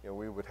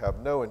 we would have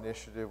no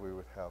initiative. We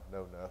would have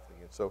no nothing.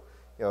 And so,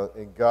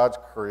 in God's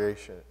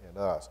creation in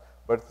us.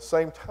 But at the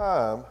same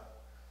time,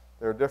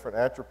 there are different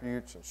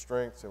attributes and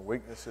strengths and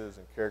weaknesses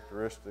and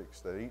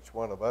characteristics that each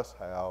one of us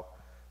have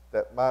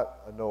that might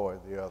annoy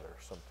the other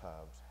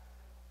sometimes.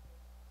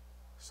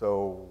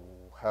 So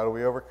how do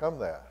we overcome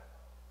that?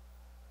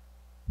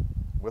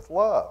 With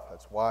love.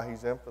 That's why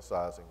he's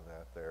emphasizing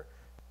that there.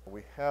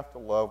 We have to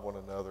love one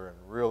another and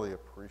really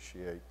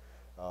appreciate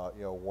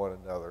one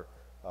another.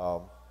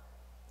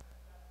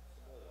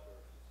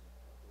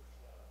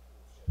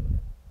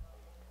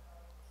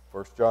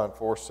 1 John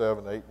 4,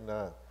 7, 8, and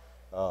 9.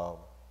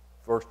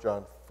 1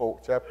 John 4,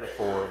 chapter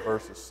 4,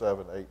 verses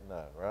 7, 8, and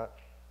 9, right?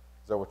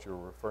 Is that what you're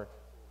referring to?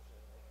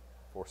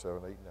 4, 7,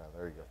 8, and 9.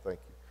 There you go. Thank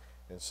you.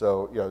 And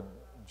so,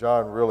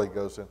 John really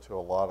goes into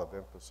a lot of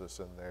emphasis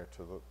in there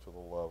to the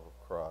love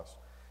of Christ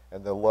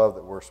and the love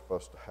that we're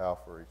supposed to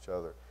have for each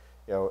other.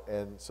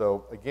 And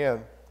so,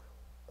 again,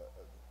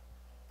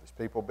 these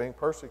people being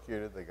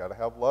persecuted, they got to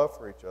have love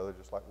for each other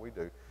just like we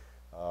do.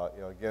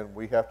 Again,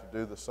 we have to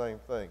do the same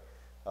thing.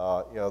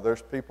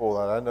 There's people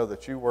that I know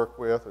that you work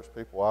with, there's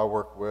people I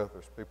work with,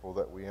 there's people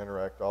that we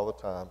interact all the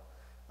time,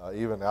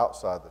 even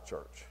outside the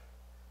church.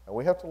 And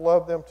we have to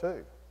love them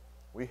too.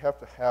 We have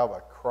to have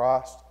a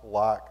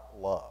Christ-like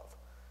love.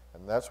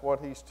 And that's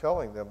what he's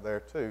telling them there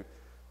too,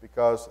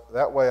 because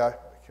that way I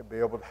can be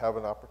able to have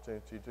an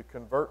opportunity to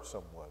convert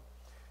someone.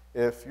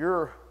 If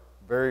you're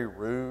very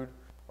rude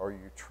or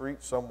you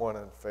treat someone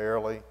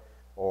unfairly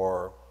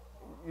or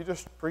you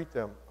just treat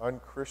them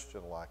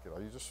unchristian-like,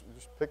 you just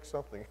pick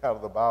something out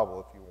of the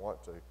Bible if you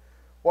want to,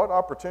 what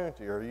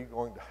opportunity are you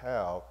going to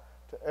have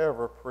to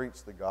ever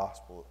preach the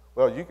gospel?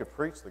 Well, you could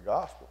preach the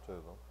gospel to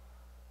them.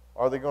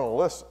 Are they going to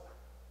listen?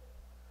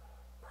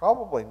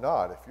 Probably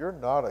not. If you're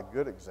not a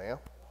good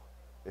example,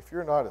 if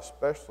you're not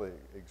especially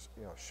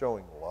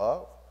showing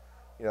love,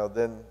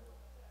 then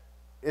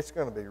it's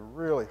going to be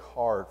really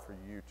hard for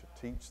you to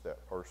teach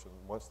that person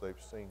once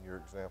they've seen your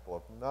example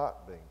of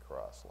not being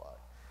Christ-like.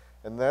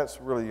 And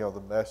that's really, the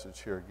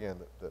message here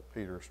again that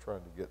Peter is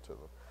trying to get to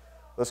them.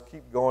 Let's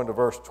keep going to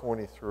verse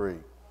 23.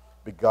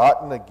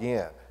 Begotten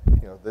again.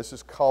 This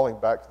is calling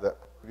back to that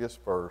previous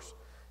verse,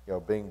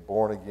 being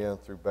born again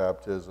through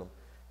baptism.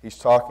 He's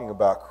talking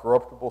about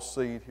corruptible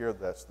seed here.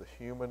 That's the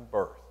human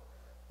birth.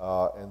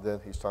 And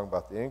then he's talking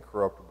about the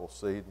incorruptible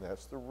seed, and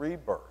that's the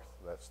rebirth.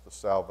 That's the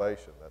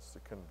salvation. That's the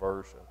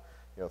conversion,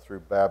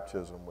 through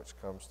baptism, which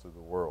comes through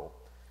the world.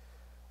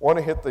 I want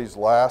to hit these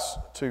last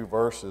two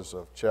verses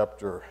of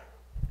chapter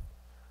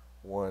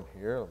 1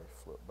 here. Let me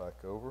flip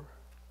back over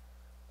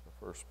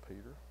to 1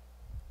 Peter.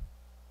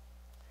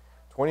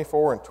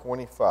 24 and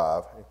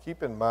 25. And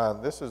keep in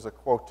mind, this is a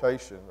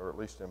quotation, or at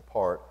least in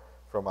part,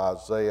 from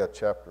Isaiah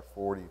chapter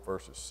 40,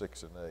 verses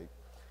 6 and 8. It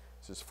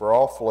says, "For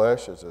all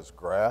flesh is as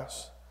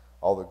grass,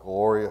 all the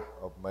glory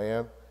of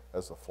man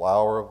as the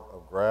flower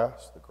of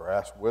grass. The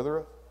grass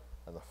withereth,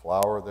 and the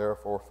flower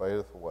therefore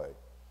fadeth away.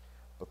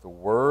 But the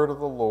word of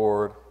the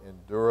Lord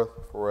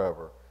endureth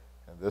forever.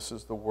 And this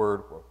is the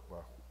word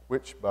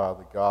which by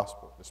the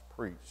gospel is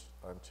preached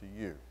unto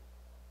you."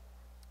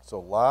 So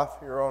life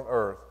here on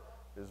earth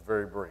is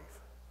very brief.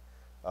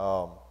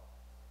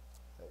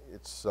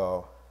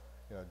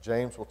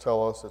 James will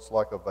tell us it's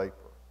like a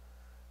vapor.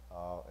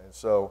 And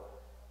so,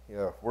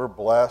 if we're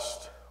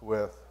blessed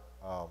with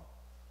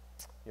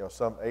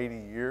some 80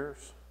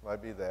 years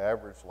might be the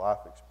average life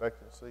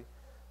expectancy.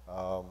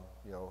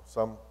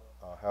 Some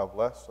have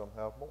less, some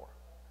have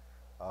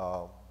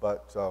more.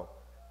 But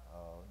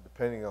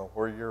depending on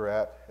where you're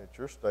at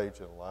your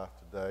stage in life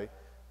today,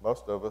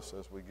 most of us,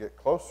 as we get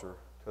closer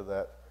to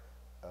that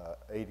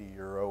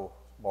 80-year-old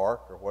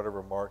mark, or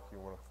whatever mark you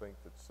want to think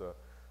that's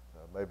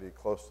maybe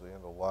close to the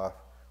end of life,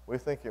 we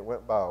think it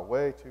went by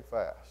way too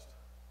fast.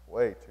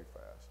 Way too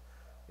fast.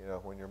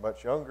 When you're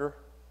much younger,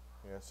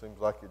 it seems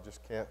like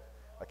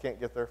I can't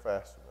get there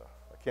fast enough.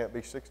 I can't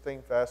be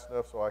 16 fast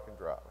enough so I can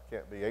drive. I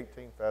can't be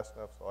 18 fast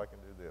enough so I can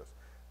do this.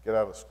 Get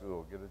out of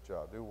school, get a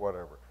job, do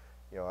whatever.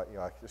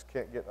 I just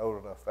can't get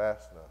old enough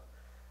fast enough.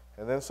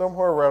 And then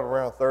somewhere right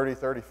around 30,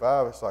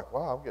 35, it's like,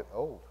 wow, I'm getting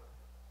old.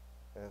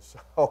 And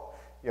so,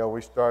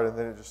 we start, and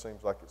then it just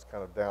seems like it's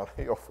kind of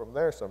downhill from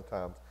there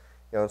sometimes.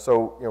 And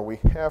so, we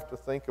have to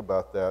think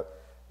about that.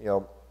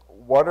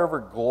 Whatever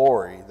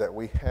glory that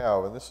we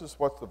have, and this is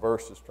what the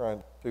verse is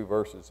trying, 2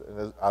 verses, and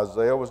as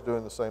Isaiah was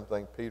doing the same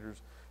thing,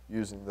 Peter's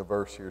using the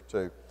verse here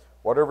too.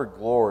 Whatever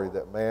glory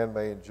that man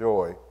may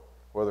enjoy,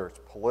 whether it's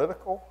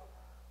political,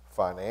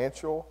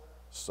 financial,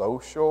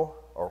 social,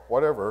 or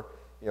whatever,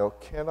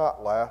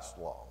 cannot last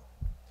long.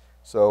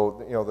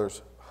 So,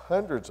 there's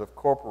hundreds of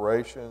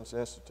corporations,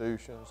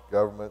 institutions,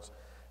 governments,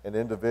 and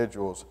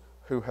individuals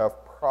who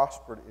have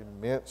prospered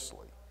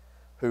immensely,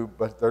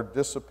 but they're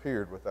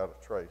disappeared without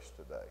a trace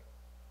today.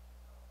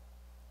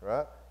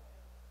 Right?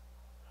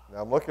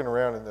 Now, I'm looking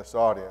around in this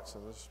audience,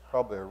 and this is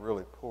probably a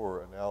really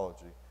poor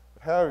analogy,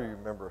 but how do you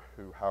remember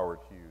who Howard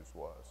Hughes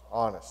was?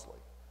 Honestly.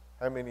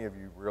 How many of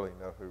you really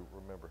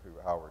remember who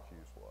Howard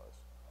Hughes was?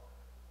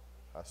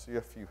 I see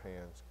a few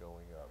hands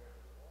going up.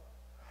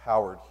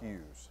 Howard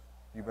Hughes.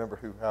 You remember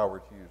who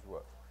Howard Hughes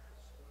was?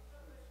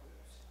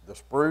 The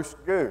Spruce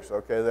Goose.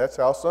 Okay, that's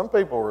how some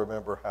people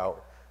remember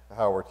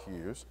Howard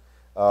Hughes.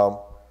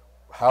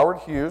 Howard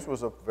Hughes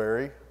was a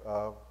very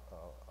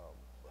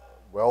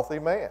wealthy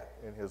man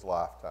in his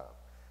lifetime.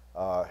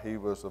 He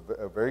was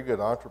a very good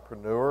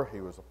entrepreneur.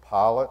 He was a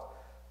pilot.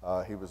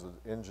 He was an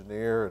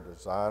engineer, a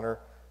designer.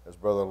 As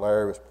Brother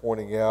Larry was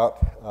pointing out,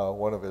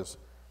 one of his,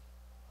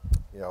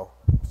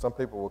 some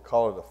people would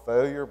call it a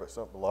failure, but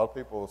a lot of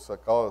people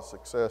would call it a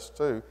success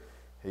too.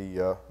 He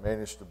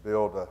managed to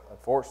build,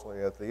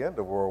 unfortunately, at the end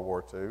of World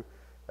War II,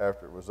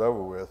 after it was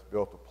over with,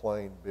 built a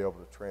plane to be able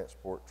to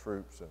transport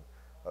troops, and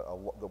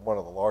one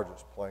of the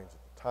largest planes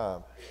at the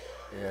time.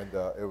 And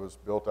it was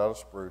built out of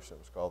spruce, and it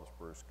was called the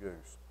Spruce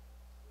Goose.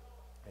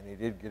 And he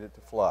did get it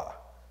to fly.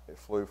 It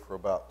flew for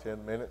about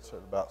 10 minutes at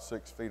about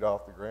 6 feet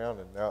off the ground,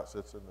 and now it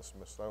sits in the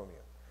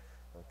Smithsonian.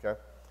 Okay?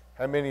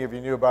 How many of you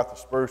knew about the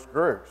Spruce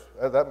Goose?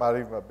 That might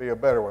even be a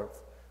better one.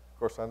 Of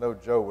course, I know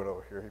Joe went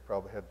over here. He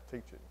probably had to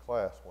teach it in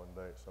class one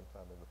day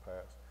sometime in the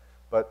past.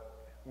 But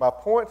my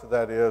point to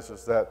that is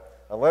that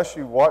unless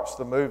you watch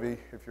the movie,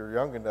 if you're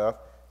young enough,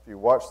 if you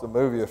watched the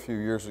movie a few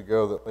years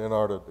ago that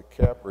Leonardo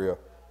DiCaprio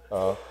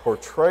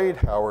portrayed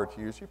Howard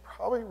Hughes, you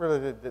probably really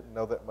didn't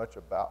know that much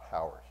about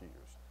Howard Hughes.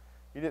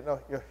 You didn't know,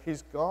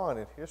 he's gone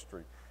in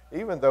history.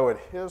 Even though at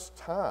his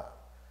time,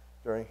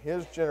 during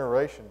his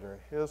generation, during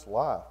his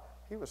life,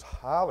 he was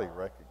highly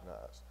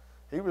recognized.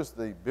 He was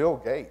the Bill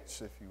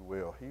Gates, if you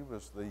will. He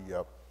was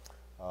the,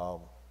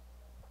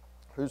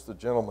 who's the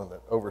gentleman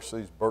that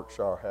oversees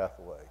Berkshire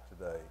Hathaway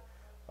today?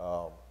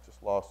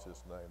 Just lost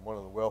his name. One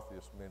of the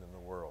wealthiest men in the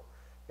world.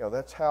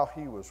 That's how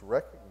he was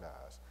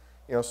recognized.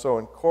 So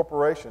in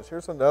corporations,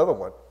 here's another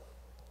one.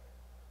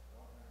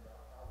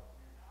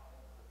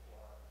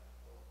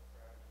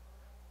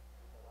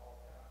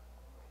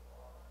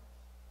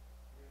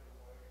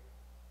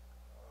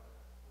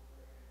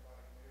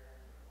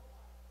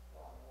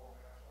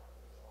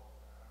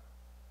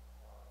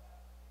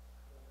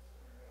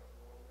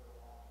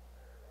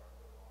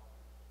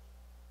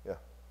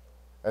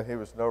 And he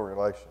was no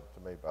relation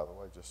to me, by the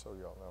way, just so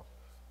y'all know.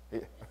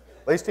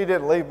 At least he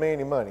didn't leave me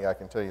any money, I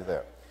can tell you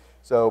that.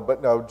 So,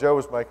 but no, Joe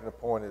was making a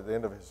point at the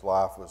end of his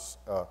life was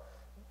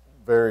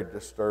very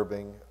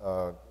disturbing,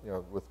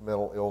 with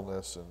mental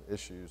illness and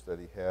issues that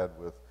he had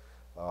with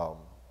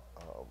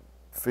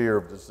fear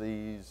of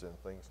disease and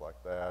things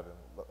like that,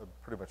 and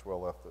pretty much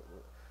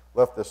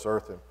left this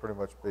earth and pretty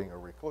much being a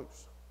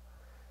recluse.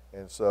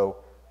 And so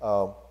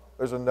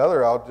there's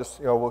another, I'll just,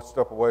 we'll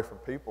step away from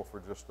people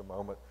for just a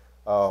moment.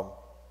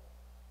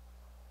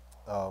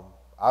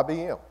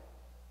 IBM.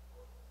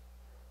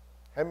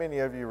 How many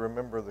of you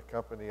remember the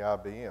company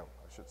IBM?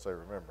 I should say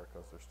remember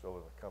because they're still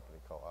in a company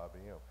called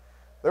IBM.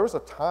 There was a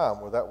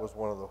time where that was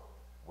one of the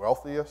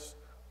wealthiest,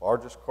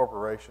 largest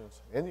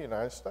corporations in the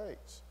United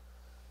States.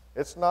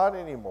 It's not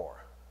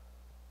anymore.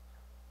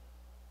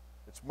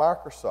 It's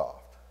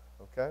Microsoft,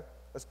 okay?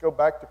 Let's go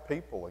back to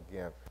people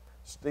again.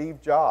 Steve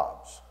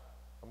Jobs.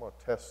 I'm going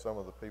to test some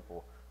of the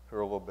people who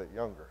are a little bit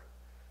younger.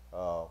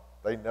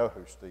 They know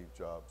who Steve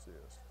Jobs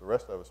is. The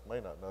rest of us may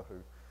not know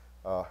who.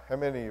 How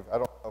many of, I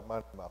don't have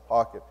mine in my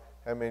pocket,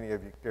 how many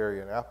of you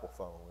carry an Apple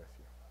phone with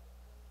you?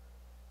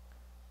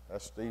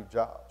 That's Steve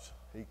Jobs.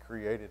 He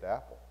created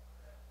Apple.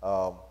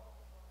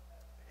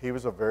 He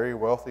was a very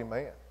wealthy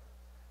man.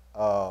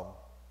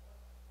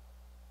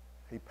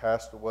 He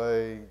passed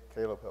away,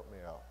 Caleb helped me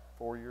out,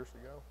 4 years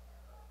ago?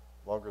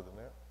 Longer than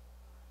that?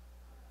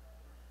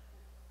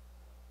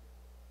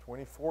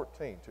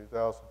 2014,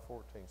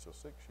 so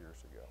 6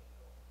 years ago.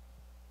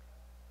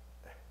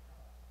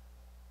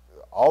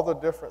 All the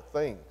different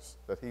things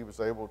that he was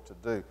able to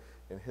do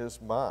in his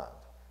mind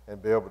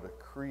and be able to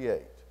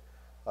create.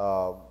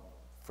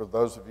 For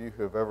those of you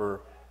who have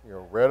ever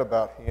read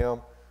about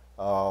him,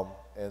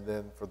 and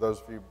then for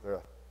those of you,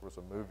 there was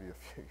a movie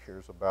a few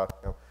years about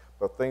him,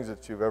 but things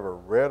that you've ever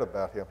read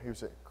about him, he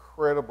was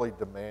incredibly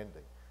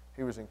demanding.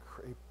 He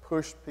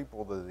pushed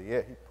people to the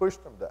edge. He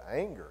pushed them to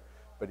anger,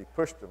 but he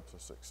pushed them to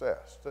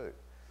success too.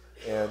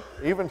 And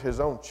even his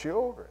own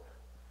children,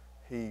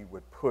 he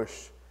would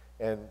push,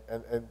 and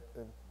in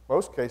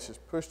most cases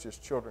pushed his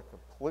children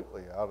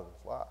completely out of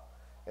his life.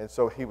 And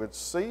so he would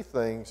see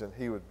things and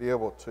he would be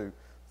able to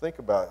think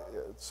about,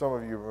 some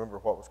of you remember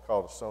what was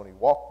called a Sony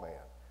Walkman.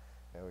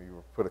 And you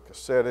would put a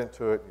cassette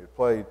into it and you'd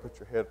play, you'd put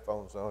your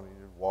headphones on and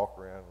you'd walk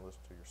around and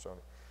listen to your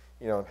Sony.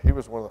 And he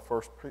was one of the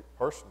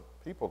first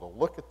people to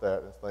look at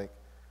that and think,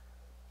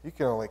 you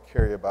can only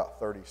carry about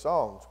 30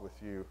 songs with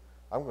you.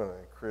 I'm going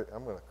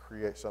to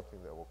create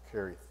something that will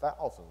carry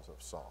thousands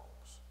of songs.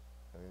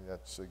 I mean,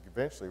 that's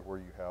eventually where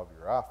you have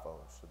your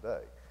iPhones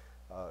today.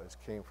 It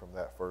came from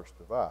that first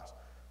device.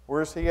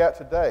 Where is he at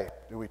today?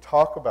 Do we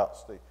talk about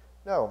Steve?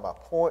 No, my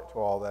point to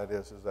all that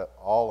is that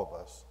all of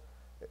us,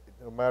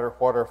 no matter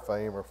what our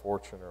fame or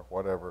fortune or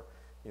whatever,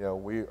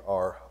 we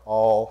are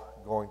all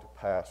going to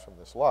pass from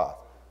this life.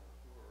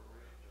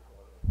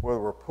 Whether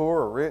we're poor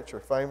or rich or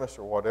famous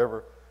or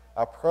whatever,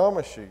 I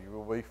promise you, you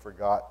will be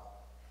forgotten.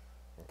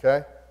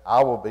 Okay?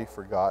 I will be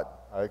forgotten.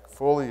 I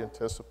fully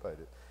anticipate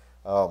it.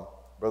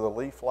 Brother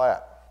Lee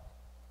Flatt,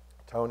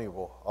 Tony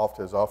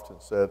has often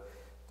said,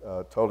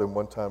 told him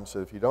one time,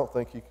 said, if you don't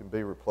think you can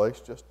be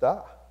replaced, just die.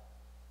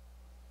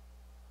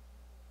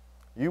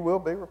 You will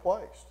be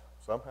replaced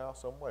somehow,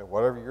 some way,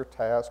 whatever your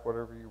task,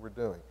 whatever you were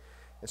doing.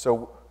 And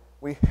so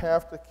we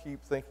have to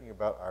keep thinking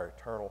about our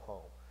eternal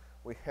home.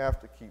 We have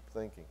to keep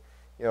thinking.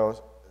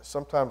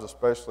 Sometimes,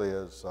 especially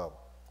as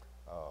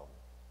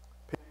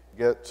people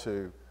get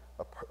to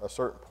a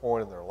certain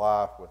point in their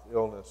life with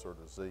illness or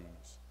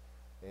disease,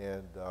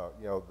 and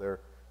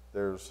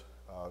there's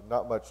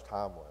not much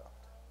time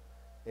left.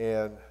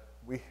 And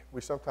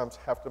we sometimes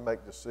have to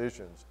make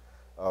decisions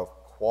of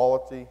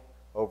quality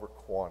over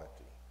quantity.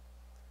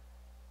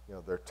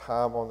 Their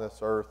time on this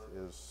earth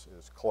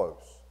is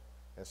close.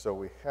 And so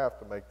we have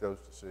to make those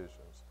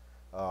decisions,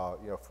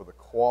 for the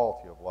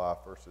quality of life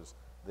versus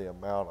the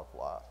amount of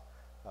life.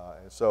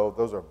 And so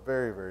those are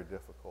very, very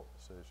difficult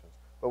decisions.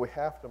 But we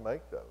have to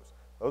make those.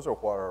 Those are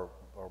what are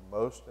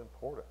most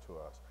important to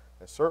us.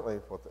 And certainly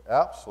what the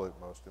absolute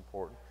most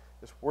important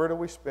is, where do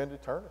we spend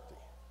eternity?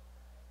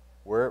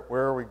 Where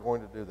are we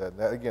going to do that? And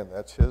that, again,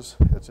 that's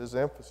his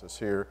emphasis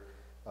here.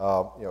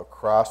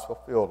 Christ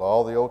fulfilled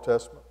all the Old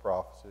Testament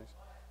prophecies.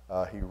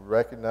 He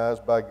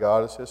recognized by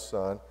God as his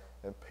son,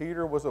 and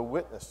Peter was a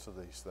witness to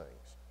these things.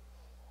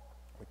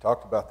 We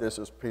talked about this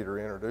as Peter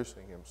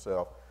introducing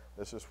himself.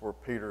 This is where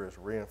Peter is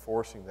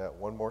reinforcing that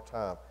one more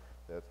time,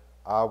 that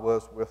I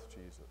was with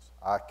Jesus.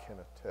 I can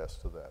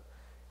attest to that.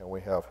 And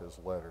we have his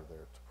letter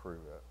there to prove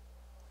that.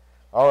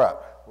 All right,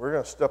 we're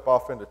going to step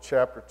off into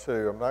chapter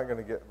 2. I'm not going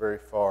to get very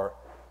far,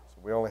 so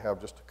we only have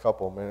just a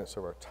couple of minutes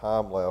of our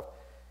time left.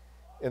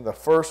 In the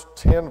first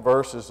 10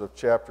 verses of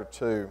chapter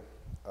 2,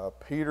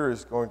 Peter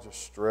is going to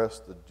stress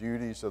the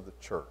duties of the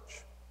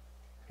church.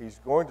 He's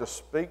going to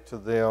speak to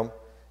them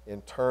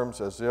in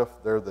terms as if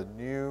they're the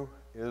new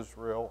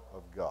Israel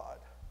of God.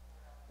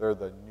 They're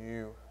the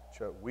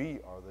we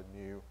are the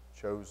new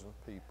chosen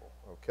people,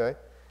 okay?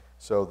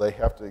 So they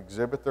have to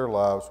exhibit their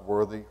lives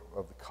worthy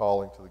of the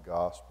calling to the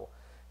gospel.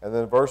 And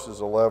then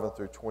verses 11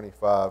 through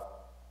 25,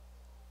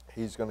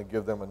 he's going to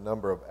give them a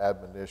number of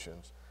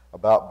admonitions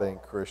about being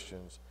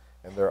Christians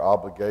and their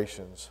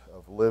obligations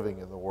of living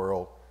in the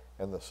world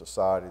and the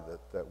society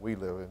that we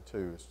live in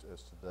too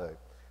as today.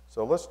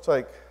 So let's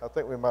take, I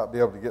think we might be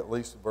able to get at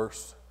least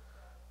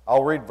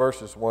I'll read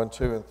verses 1,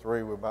 2, and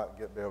 3. We might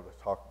be able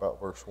to talk about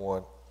verse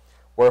 1.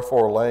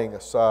 Wherefore, laying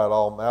aside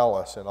all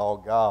malice and all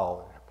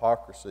guile and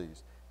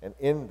hypocrisies and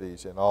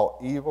envies and all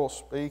evil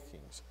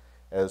speakings,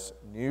 as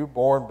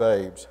newborn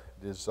babes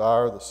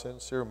desire the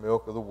sincere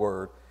milk of the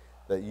word,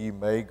 that ye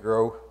may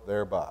grow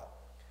thereby.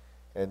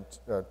 And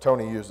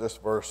Tony used this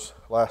verse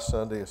last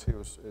Sunday as he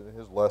was in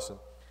his lesson.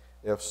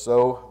 If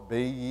so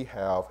be ye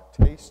have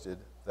tasted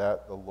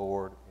that the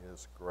Lord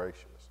is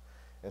gracious.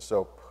 And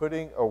so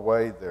putting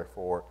away,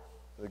 therefore,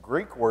 the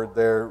Greek word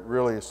there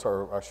really is,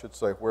 or I should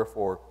say,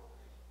 wherefore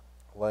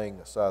laying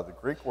aside. The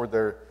Greek word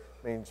there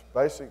means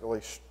basically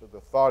the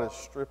thought is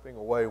stripping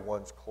away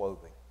one's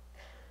clothing,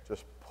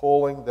 just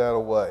pulling that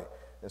away.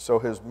 And so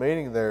his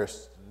meaning there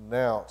is to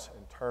denounce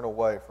and turn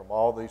away from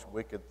all these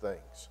wicked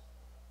things.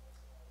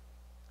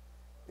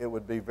 It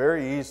would be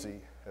very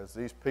easy, as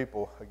these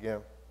people,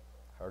 again,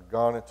 are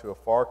gone into a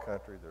far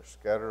country, they're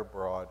scattered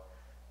abroad,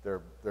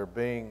 they're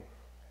being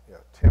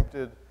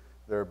tempted,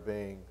 they're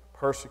being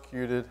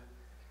persecuted,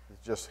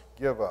 just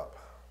give up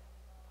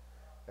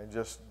and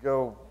just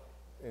go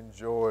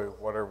enjoy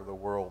whatever the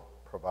world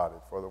provided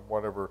for them,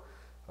 whatever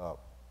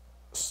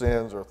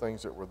sins or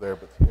things that were there.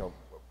 But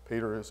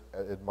Peter is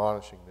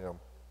admonishing them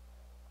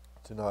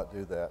to not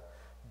do that.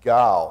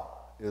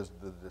 Guile is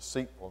the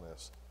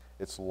deceitfulness.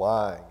 It's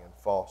lying and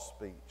false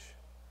speech.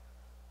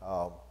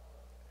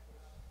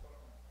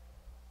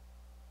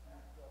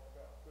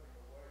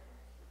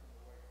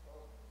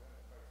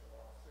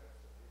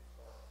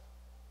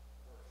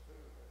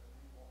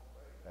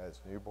 As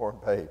newborn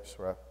babes,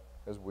 right?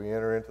 As we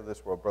enter into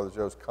this world, Brother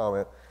Joe's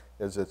comment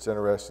is it's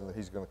interesting that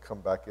he's going to come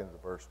back into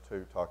verse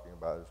 2 talking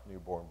about his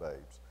newborn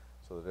babes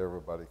so that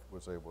everybody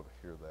was able to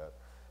hear that.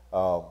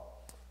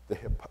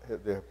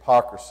 The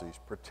hypocrisies,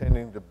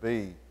 pretending to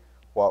be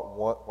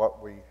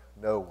what we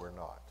know we're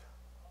not.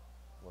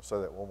 I'm going to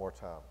say that one more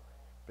time.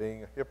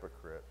 Being a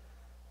hypocrite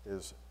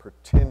is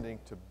pretending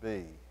to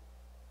be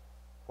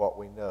what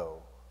we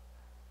know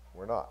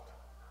we're not.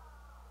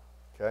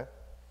 Okay?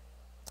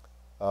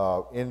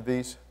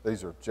 Envies,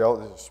 these are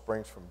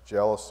springs from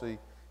jealousy,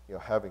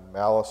 having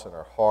malice in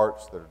our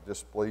hearts that are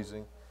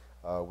displeasing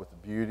with the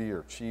beauty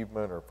or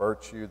achievement or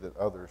virtue that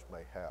others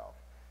may have.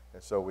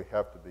 And so we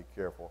have to be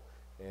careful.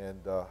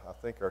 And I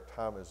think our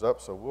time is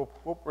up, so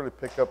we'll really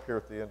pick up here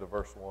at the end of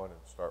verse 1 and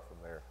start from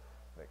there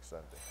next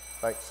Sunday.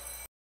 Thanks.